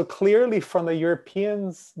 So clearly from the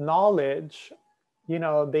Europeans' knowledge, you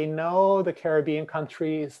know, they know the Caribbean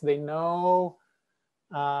countries, they know,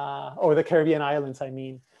 or the Caribbean islands, I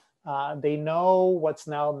mean. They know what's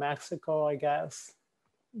now Mexico, I guess.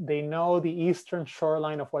 They know the eastern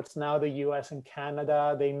shoreline of what's now the US and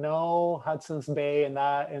Canada. They know Hudson's Bay and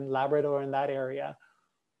that, and Labrador in that area.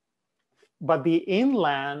 But the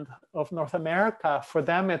inland of North America, for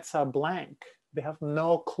them, it's a blank. They have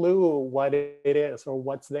no clue what it is or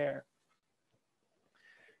what's there.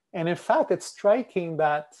 And in fact, it's striking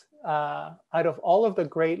that out of all of the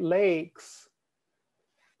Great Lakes,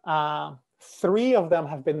 3 of them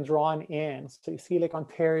have been drawn in. So you see Lake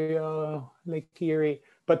Ontario, Lake Erie,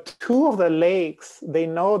 but 2 of the lakes, they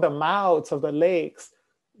know the mouths of the lakes,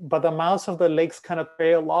 but the mouths of the lakes kind of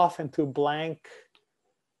trail off into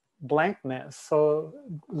blankness. So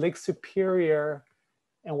Lake Superior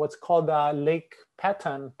and what's called Lake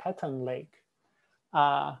Petun Lake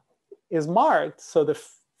is marked. So the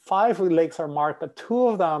 5 lakes are marked, but 2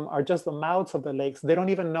 of them are just the mouths of the lakes. They don't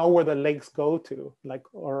even know where the lakes go to, like,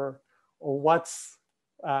 or what's,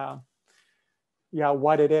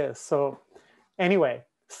 what it is. So anyway,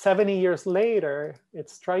 70 years later,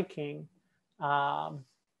 it's striking.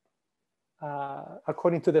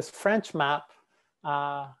 According to this French map,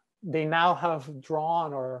 they now have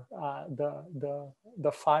drawn the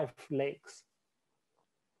 5 lakes.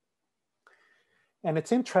 And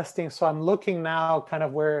it's interesting. So I'm looking now kind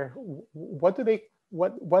of what did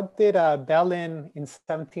Bellin in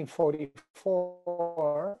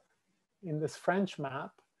 1744 in this French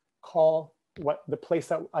map call what the place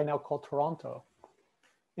that I now call Toronto.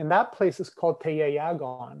 And that place is called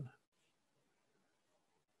Teyayagon.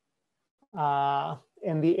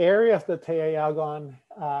 In the area of the Teyayagon,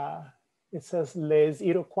 it says Les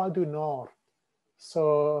Iroquois du Nord.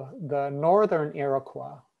 So the northern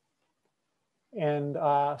Iroquois. And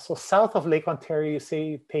so south of Lake Ontario, you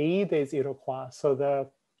say Pays des Iroquois. So the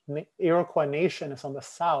Iroquois nation is on the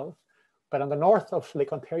south, but on the north of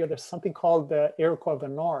Lake Ontario, there's something called the Iroquois of the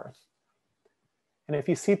North. And if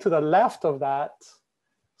you see to the left of that,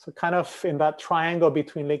 so kind of in that triangle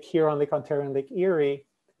between Lake Huron, Lake Ontario, and Lake Erie,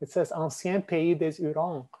 it says Ancien Pays des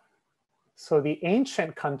Hurons. So the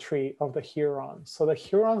ancient country of the Hurons. So the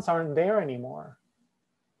Hurons aren't there anymore.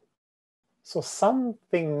 So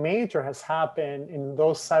something major has happened in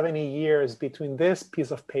those 70 years between this piece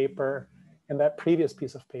of paper and that previous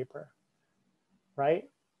piece of paper, right?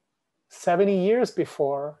 70 years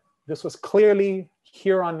before, this was clearly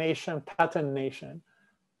Huron nation, Petun nation.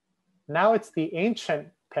 Now it's the ancient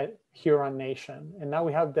Huron nation, and now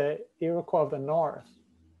we have the Iroquois of the North.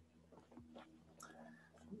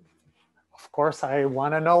 Of course, I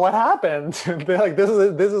want to know what happened. Like, this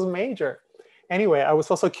is major. Anyway, I was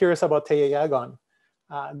also curious about Teyayagon,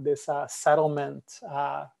 this settlement,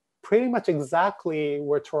 pretty much exactly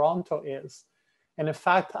where Toronto is. And in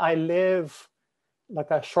fact, I live like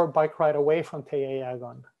a short bike ride away from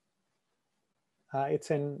Teyayagon. It's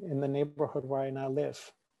in the neighborhood where I now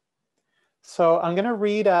live. So I'm going to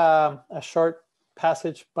read a short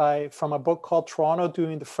passage from a book called Toronto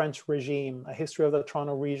During the French Regime, A History of the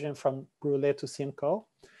Toronto Region from Brûlé to Simcoe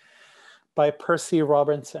by Percy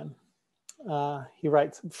Robertson. He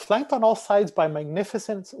writes, flanked on all sides by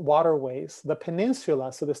magnificent waterways, the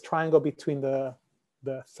peninsula, so this triangle between the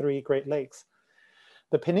 3 Great Lakes,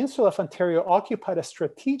 the peninsula of Ontario occupied a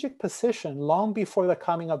strategic position long before the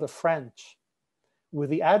coming of the French. With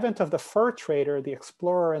the advent of the fur trader, the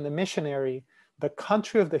explorer, and the missionary, the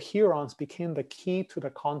country of the Hurons became the key to the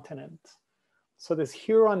continent. So this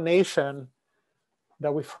Huron nation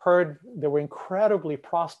that we've heard, they were incredibly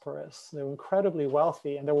prosperous, they were incredibly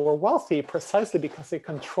wealthy, and they were wealthy precisely because they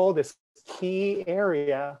controlled this key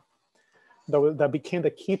area that became the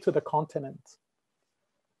key to the continent.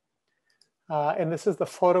 And this is the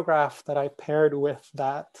photograph that I paired with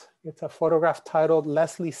that. It's a photograph titled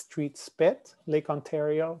Leslie Street Spit, Lake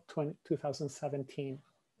Ontario, 2017.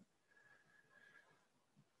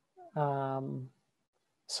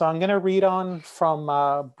 So I'm gonna read on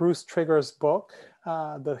from Bruce Trigger's book,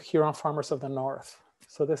 The Huron Farmers of the North.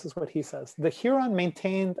 So this is what he says. The Huron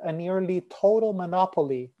maintained a nearly total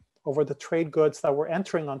monopoly over the trade goods that were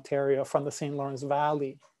entering Ontario from the St. Lawrence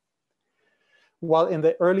Valley. While in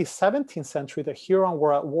the early 17th century, the Huron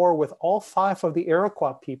were at war with all 5 of the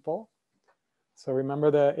Iroquois people. So remember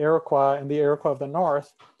the Iroquois and the Iroquois of the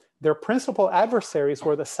North. Their principal adversaries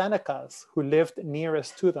were the Senecas, who lived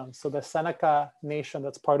nearest to them. So the Seneca nation,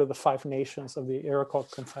 that's part of the 5 nations of the Iroquois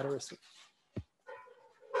Confederacy.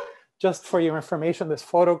 Just for your information, this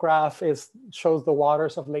photograph shows the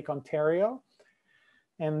waters of Lake Ontario.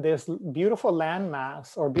 and this beautiful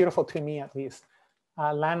landmass, or beautiful to me at least,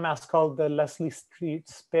 landmass called the Leslie Street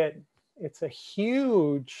Spit. It's a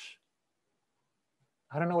huge,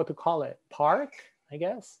 I don't know what to call it, park, I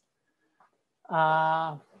guess.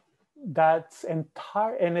 That's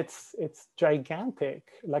entire, and it's gigantic.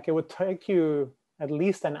 Like it would take you at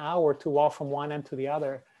least an hour to walk from one end to the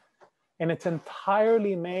other. And it's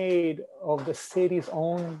entirely made of the city's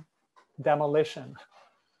own demolition.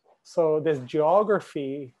 So this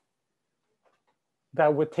geography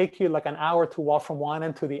that would take you like an hour to walk from one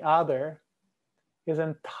end to the other is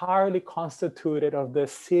entirely constituted of the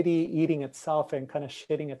city eating itself and kind of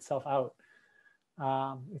shitting itself out.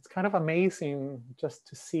 It's kind of amazing just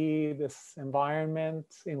to see this environment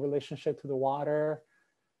in relationship to the water,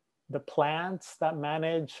 the plants that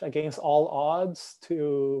manage against all odds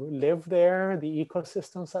to live there, the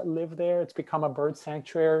ecosystems that live there. It's become a bird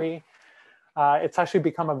sanctuary. It's actually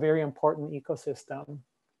become a very important ecosystem.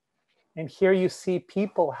 And here you see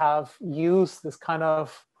people have used this kind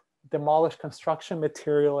of demolished construction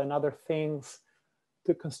material and other things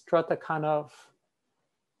to construct a kind of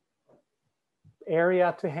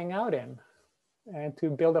area to hang out in and to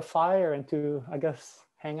build a fire and to, I guess,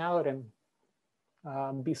 hang out and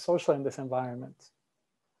be social in this environment.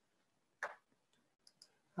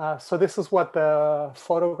 So this is what the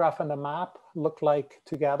photograph and the map look like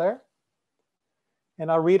together.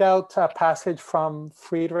 And I'll read out a passage from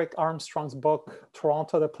Frederick Armstrong's book,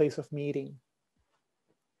 Toronto, the Place of Meeting.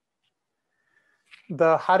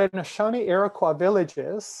 The Haudenosaunee Iroquois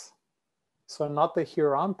villages, so not the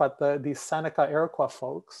Huron, but the Seneca Iroquois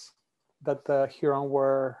folks that the Huron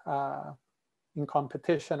were in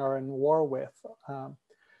competition or in war with.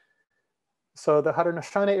 So the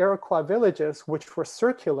Haudenosaunee Iroquois villages, which were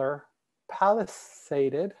circular,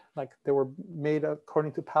 palisaded, like they were made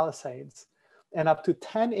according to palisades, and up to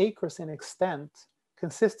 10 acres in extent,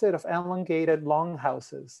 consisted of elongated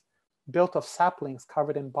longhouses built of saplings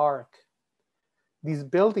covered in bark. These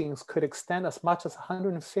buildings could extend as much as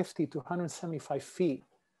 150 to 175 feet.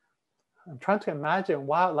 I'm trying to imagine,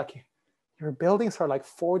 wow, like your buildings are like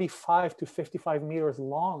 45 to 55 meters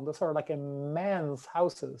long. Those are like immense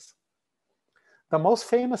houses. The most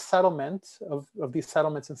famous settlement of these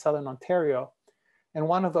settlements in Southern Ontario, and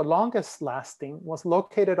one of the longest lasting, was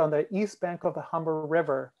located on the east bank of the Humber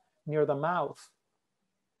River near the mouth.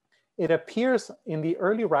 It appears in the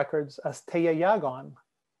early records as Teyayagon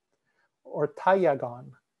or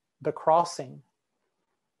Tayagon, the crossing.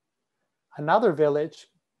 Another village,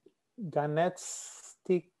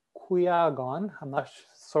 Ganetstikuyagon, I'm not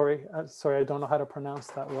sorry, I don't know how to pronounce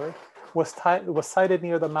that word, was sited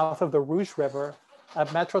near the mouth of the Rouge River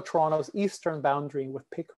at Metro Toronto's eastern boundary with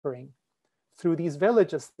Pickering. Through these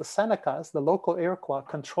villages, the Senecas, the local Iroquois,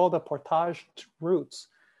 controlled the portage routes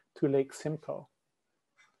to Lake Simcoe.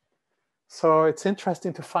 So it's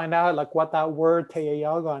interesting to find out like what that word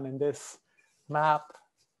Teyayagon in this map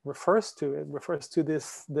refers to. It refers to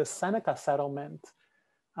this Seneca settlement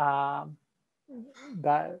that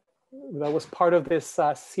was part of this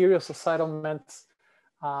series of settlements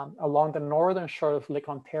along the northern shore of Lake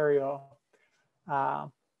Ontario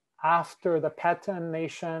after the Petun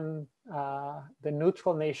Nation, the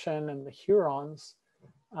Neutral Nation, and the Hurons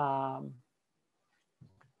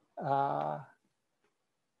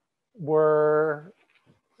were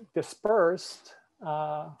dispersed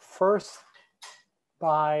first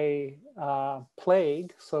by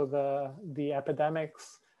plague, so the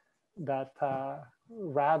epidemics that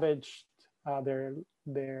ravaged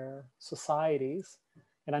their societies.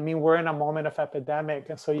 And I mean, we're in a moment of epidemic,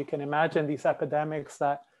 and so you can imagine these epidemics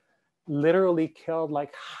that literally killed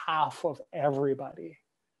like half of everybody.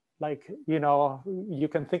 Like, you know, you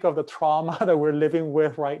can think of the trauma that we're living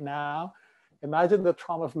with right now. Imagine the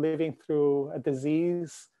trauma of living through a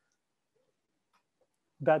disease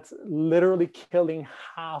that's literally killing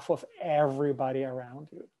half of everybody around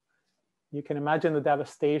you. You can imagine the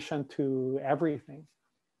devastation to everything.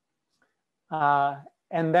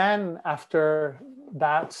 And then after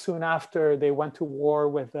that, soon after, they went to war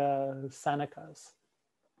with the Senecas.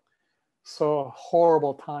 So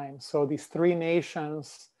horrible time. So these three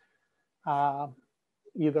nations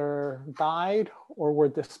either died or were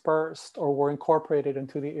dispersed or were incorporated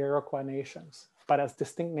into the Iroquois nations. But as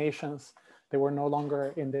distinct nations, they were no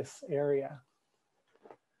longer in this area.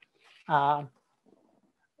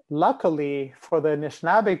 Luckily for the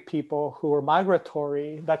Anishinaabe people who were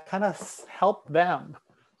migratory, that kind of helped them,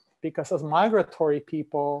 because as migratory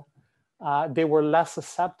people, they were less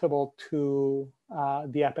susceptible to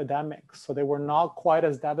the epidemic. So they were not quite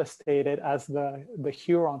as devastated as the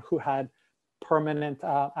Huron, who had permanent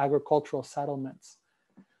agricultural settlements.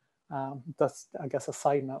 That's, I guess, a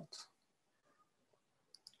side note.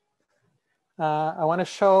 I want to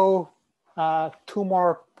show 2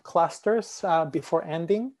 more clusters before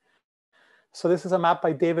ending. So this is a map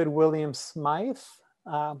by David William Smythe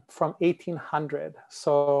from 1800.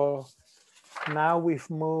 So now we've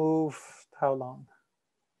moved, how long?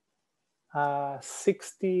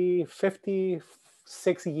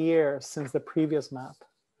 56 years since the previous map.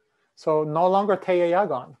 So no longer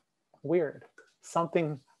Teyayagon. Weird.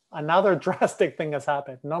 Another drastic thing has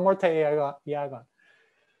happened. No more Teyayagon.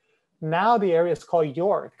 Now the area is called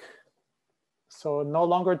York. So no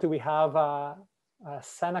longer do we have a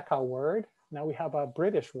Seneca word. Now we have a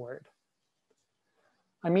British word.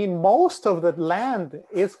 I mean, most of the land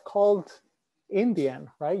is called Indian,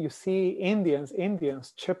 right? You see Indians,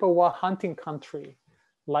 Chippewa hunting country.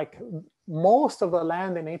 Like most of the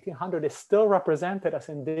land in 1800 is still represented as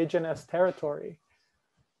indigenous territory.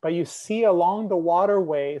 But you see along the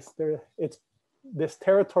waterways, this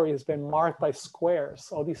territory has been marked by squares.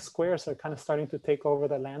 All these squares are kind of starting to take over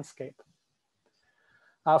the landscape.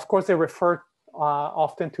 Of course, they refer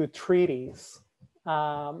often to treaties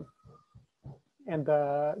and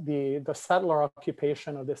the settler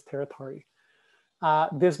occupation of this territory.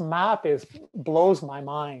 This map blows my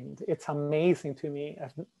mind. It's amazing to me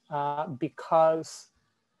because,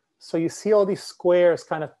 so you see all these squares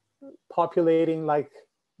kind of populating like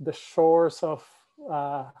the shores of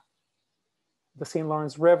the St.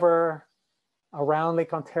 Lawrence River, around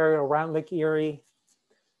Lake Ontario, around Lake Erie.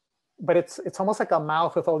 But it's almost like a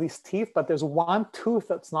mouth with all these teeth, but there's one tooth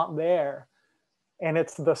that's not there. And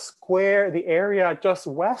it's the square, the area just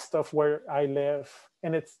west of where I live,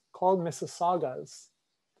 and it's called Mississaugas.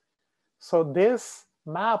 So this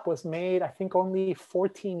map was made, I think, only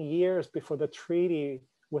 14 years before the treaty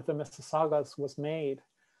with the Mississaugas was made.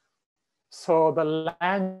 So the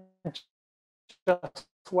land just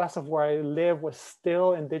west of where I live was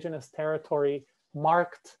still Indigenous territory,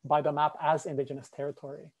 marked by the map as Indigenous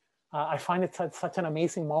territory. I find it such an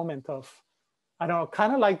amazing moment of, I don't know,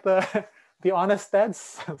 kind of like the Honest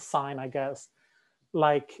Ed's sign, I guess.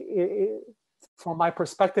 Like, from my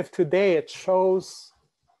perspective today, it shows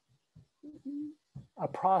a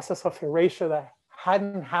process of erasure that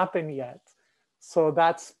hadn't happened yet. So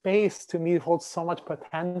that space to me holds so much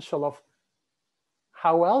potential of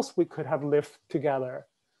how else we could have lived together.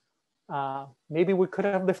 Maybe we could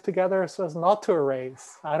have lived together so as not to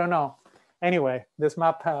erase. I don't know. Anyway, this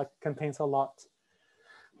map contains a lot.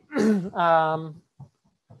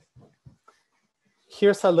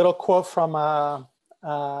 Here's a little quote from a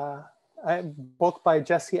book by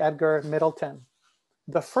Jesse Edgar Middleton.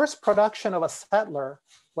 The first production of a settler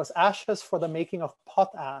was ashes for the making of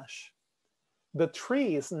potash. The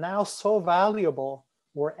trees, now so valuable,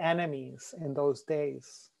 were enemies in those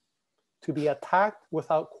days, to be attacked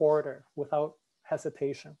without quarter, without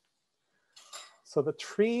hesitation. So the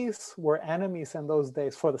trees were enemies in those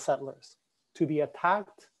days for the settlers, to be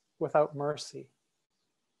attacked without mercy.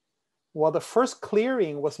 While the first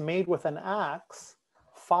clearing was made with an axe,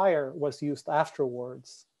 fire was used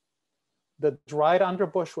afterwards. The dried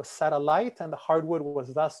underbush was set alight and the hardwood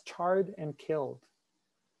was thus charred and killed.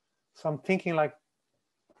 So I'm thinking like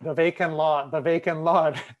the vacant lot,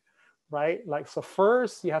 right? Like, so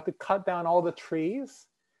first you have to cut down all the trees,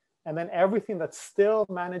 and then everything that still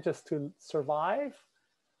manages to survive,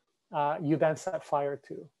 you then set fire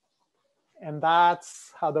to. And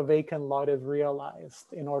that's how the vacant lot is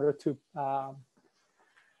realized in order to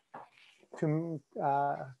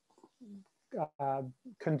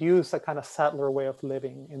conduce a kind of settler way of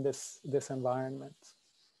living in this environment.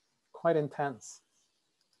 Quite intense.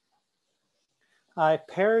 I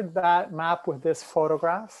paired that map with this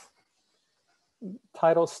photograph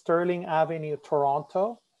titled Sterling Avenue,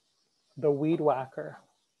 Toronto, The Weed Whacker,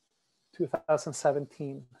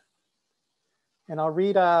 2017. And I'll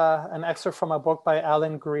read an excerpt from a book by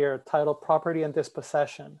Alan Greer titled Property and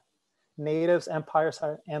Dispossession, Natives, Empires,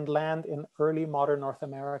 and Land in Early Modern North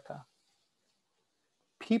America.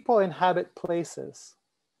 People inhabit places.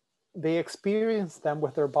 They experience them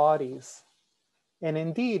with their bodies, and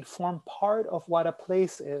indeed form part of what a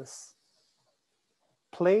place is.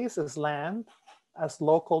 Place is land as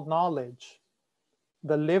local knowledge,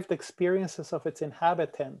 the lived experiences of its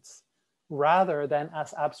inhabitants, rather than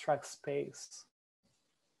as abstract space.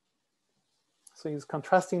 So he's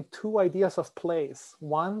contrasting two ideas of place.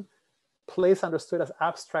 One, place understood as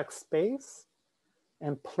abstract space,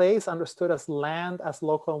 and place understood as land as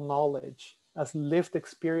local knowledge, as lived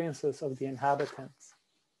experiences of the inhabitants.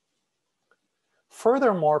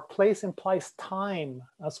 Furthermore, place implies time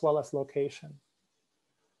as well as location.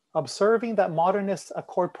 Observing that modernists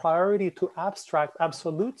accord priority to abstract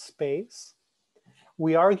absolute space,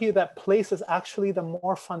 we argue that place is actually the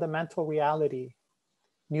more fundamental reality.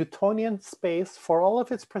 Newtonian space, for all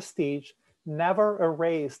of its prestige, never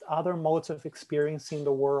erased other modes of experiencing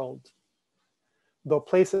the world. Though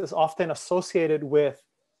place is often associated with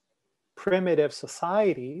primitive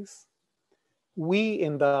societies, we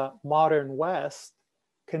in the modern West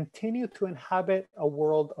continue to inhabit a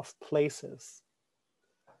world of places.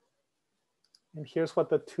 And here's what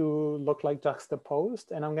the two look like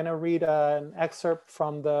juxtaposed. And I'm going to read an excerpt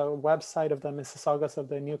from the website of the Mississaugas of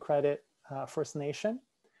the New Credit First Nation,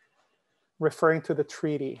 referring to the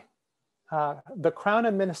treaty. The Crown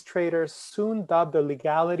administrators soon doubted the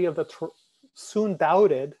legality of the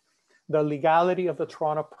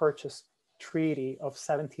Toronto Purchase Treaty of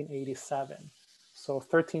 1787. So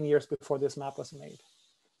 13 years before this map was made.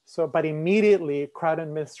 So, but immediately, Crown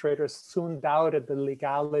administrators soon doubted the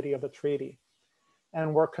legality of the treaty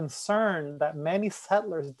and were concerned that many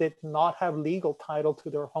settlers did not have legal title to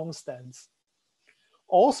their homesteads.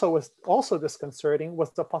 Also disconcerting was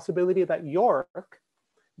the possibility that York,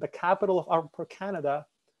 the capital of Upper Canada,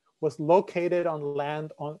 was located on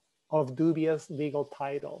land of dubious legal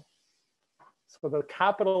title. So the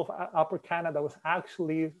capital of Upper Canada was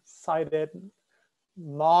actually sited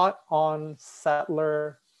not on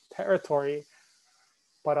settler territory,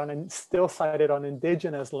 but still sited on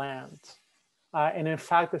indigenous land. And in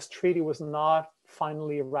fact, this treaty was not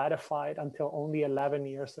finally ratified until only 11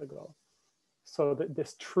 years ago. So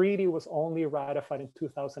this treaty was only ratified in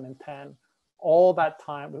 2010. All that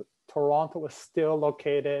time, Toronto was still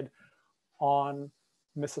located on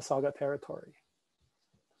Mississauga territory.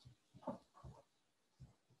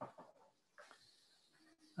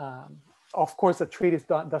 Of course, the treaty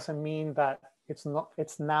doesn't mean that it's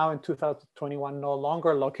now in 2021 no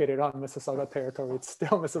longer located on Mississauga territory. It's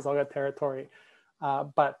still Mississauga territory,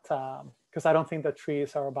 but because I don't think the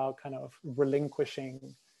treaties are about kind of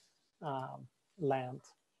relinquishing land.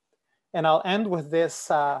 And I'll end with this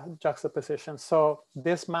juxtaposition. So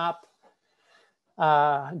this map,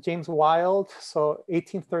 James Wild, so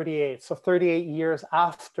 1838, so 38 years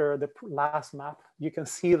after the last map, you can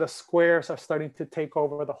see the squares are starting to take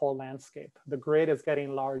over the whole landscape. The grid is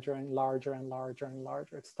getting larger and larger and larger and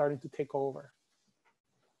larger. It's starting to take over.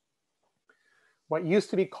 What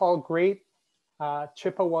used to be called Great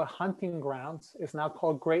Chippewa Hunting Grounds is now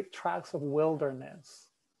called Great Tracts of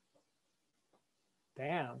Wilderness.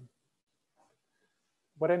 Damn.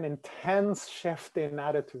 What an intense shift in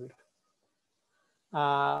attitude.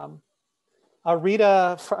 I'll read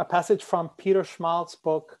a passage from Peter Schmaltz's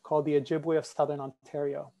book called The Ojibwe of Southern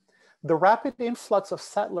Ontario. The rapid influx of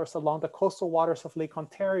settlers along the coastal waters of Lake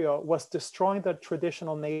Ontario was destroying the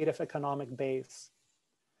traditional native economic base.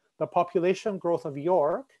 The population growth of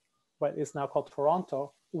York, what is now called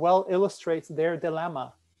Toronto, well illustrates their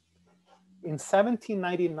dilemma. In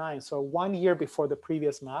 1799, so 1 year before the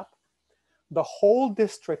previous map, the whole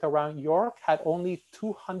district around York had only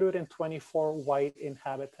 224 white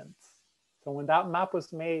inhabitants. So when that map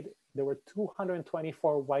was made, there were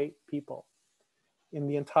 224 white people in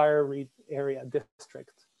the entire area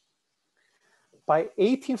district. By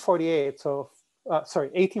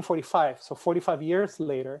 1845, so 45 years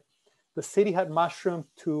later, the city had mushroomed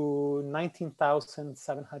to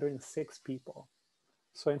 19,706 people.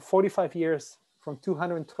 So in 45 years, from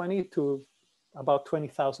 220 to about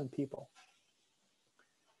 20,000 people.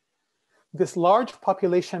 This large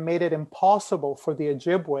population made it impossible for the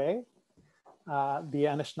Ojibwe, the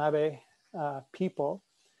Anishinaabe people,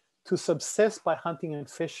 to subsist by hunting and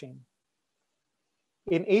fishing.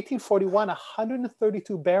 In 1841,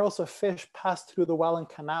 132 barrels of fish passed through the Welland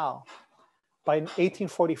Canal. By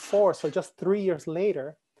 1844, so just 3 years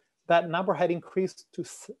later, that number had increased to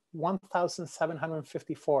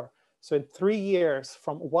 1,754. So in 3 years,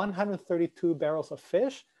 from 132 barrels of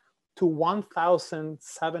fish to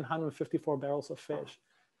 1,754 barrels of fish.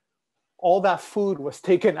 All that food was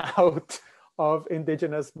taken out of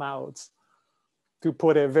indigenous mouths, to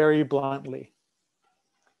put it very bluntly.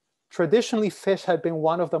 Traditionally, fish had been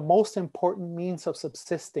one of the most important means of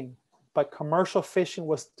subsisting, but commercial fishing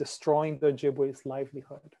was destroying the Ojibwe's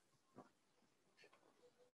livelihood.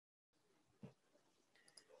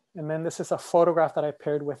 And then this is a photograph that I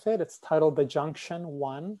paired with it. It's titled The Junction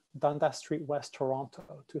 1, Dundas Street, West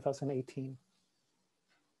Toronto, 2018.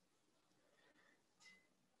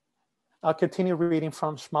 I'll continue reading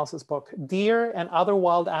from Schmaltz's book. Deer and other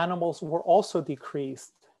wild animals were also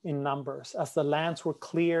decreased in numbers as the lands were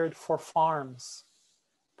cleared for farms.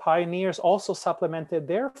 Pioneers also supplemented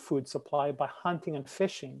their food supply by hunting and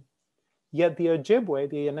fishing. Yet the Ojibwe,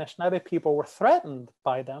 the Anishinaabe people, were threatened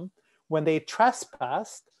by them when they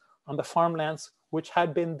trespassed on the farmlands which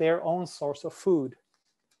had been their own source of food.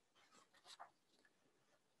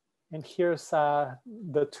 And here's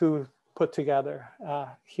the two put together.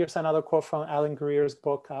 Here's another quote from Alan Greer's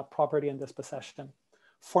book, Property and Dispossession.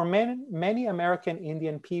 For many American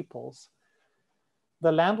Indian peoples,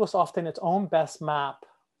 the land was often its own best map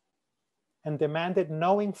and demanded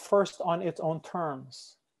knowing first on its own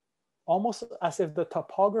terms, almost as if the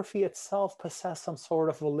topography itself possessed some sort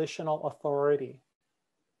of volitional authority.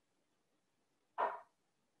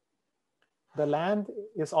 The land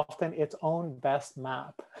is often its own best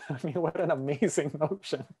map. I mean, what an amazing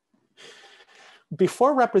notion.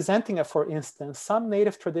 Before representing it, for instance, some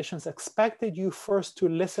native traditions expected you first to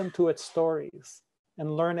listen to its stories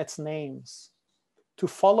and learn its names, to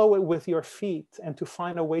follow it with your feet and to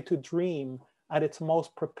find a way to dream at its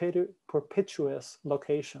most propitious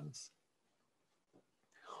locations.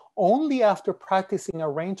 Only after practicing a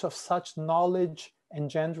range of such knowledge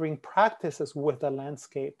engendering practices with the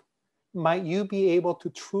landscape might you be able to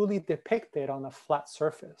truly depict it on a flat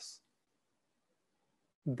surface.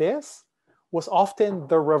 This was often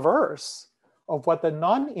the reverse of what the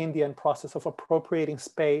non-Indian process of appropriating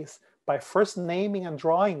space by first naming and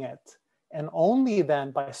drawing it, and only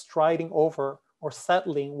then by striding over or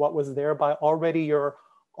settling what was there by already your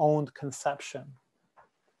own conception.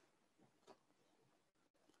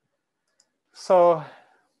 So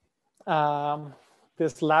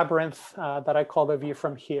this labyrinth that I call the view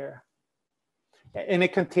from here, and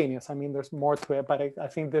it continues. I mean, there's more to it, but I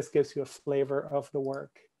think this gives you a flavor of the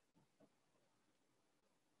work.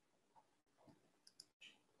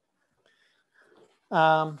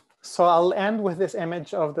 So I'll end with this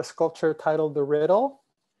image of the sculpture titled The Riddle,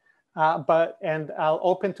 and I'll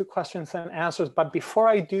open to questions and answers. But before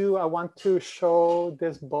I do, I want to show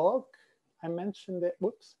this book. I mentioned it,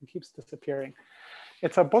 whoops, it keeps disappearing.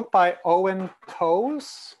 It's a book by Owen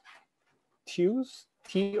Toews,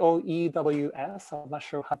 T-O-E-W-S, I'm not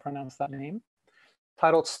sure how to pronounce that name,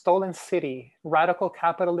 titled Stolen City, Radical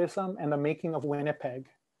Capitalism and the Making of Winnipeg.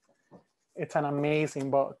 It's an amazing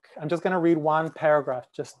book. I'm just gonna read one paragraph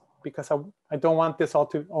just because I don't want this all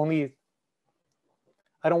to only,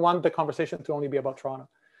 I don't want the conversation to only be about Toronto.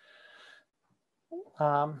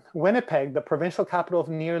 Winnipeg, the provincial capital of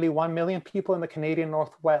nearly 1 million people in the Canadian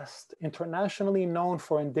Northwest, internationally known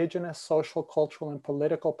for Indigenous social, cultural, and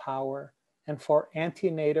political power, and for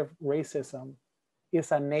anti-Native racism,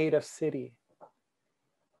 is a Native city.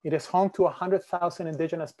 It is home to 100,000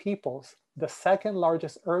 Indigenous peoples, the second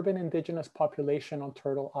largest urban Indigenous population on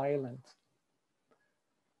Turtle Island.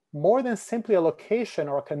 More than simply a location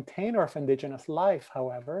or a container of Indigenous life,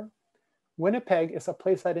 however, Winnipeg is a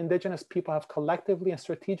place that Indigenous people have collectively and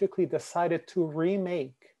strategically decided to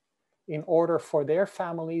remake in order for their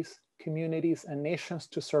families, communities, and nations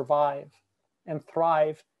to survive and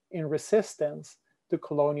thrive in resistance to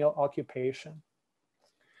colonial occupation.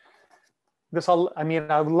 I mean,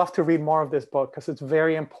 I would love to read more of this book because it's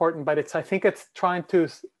very important, but I think it's trying to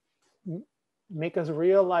make us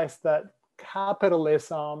realize that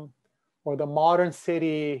capitalism or the modern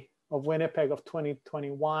city of Winnipeg of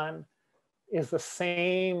 2021 is the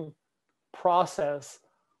same process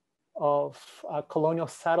of colonial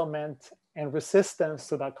settlement and resistance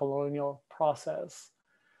to that colonial process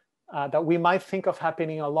that we might think of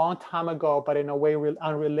happening a long time ago, but in a way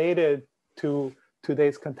unrelated to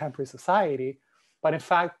today's contemporary society. But in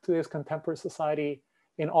fact, today's contemporary society,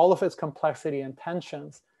 in all of its complexity and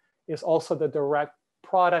tensions, is also the direct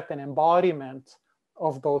product and embodiment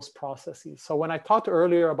of those processes. So when I talked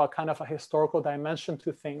earlier about kind of a historical dimension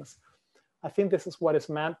to things, I think this is what is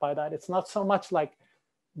meant by that. It's not so much like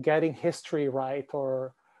getting history right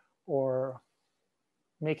or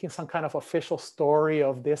making some kind of official story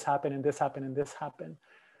of this happened and this happened and this happened.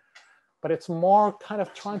 But it's more kind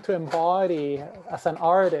of trying to embody, as an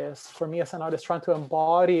artist, for me as an artist, trying to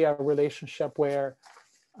embody a relationship where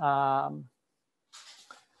I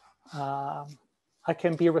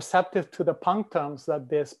can be receptive to the punctums that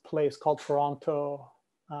this place called Toronto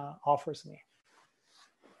offers me.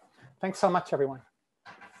 Thanks so much, everyone.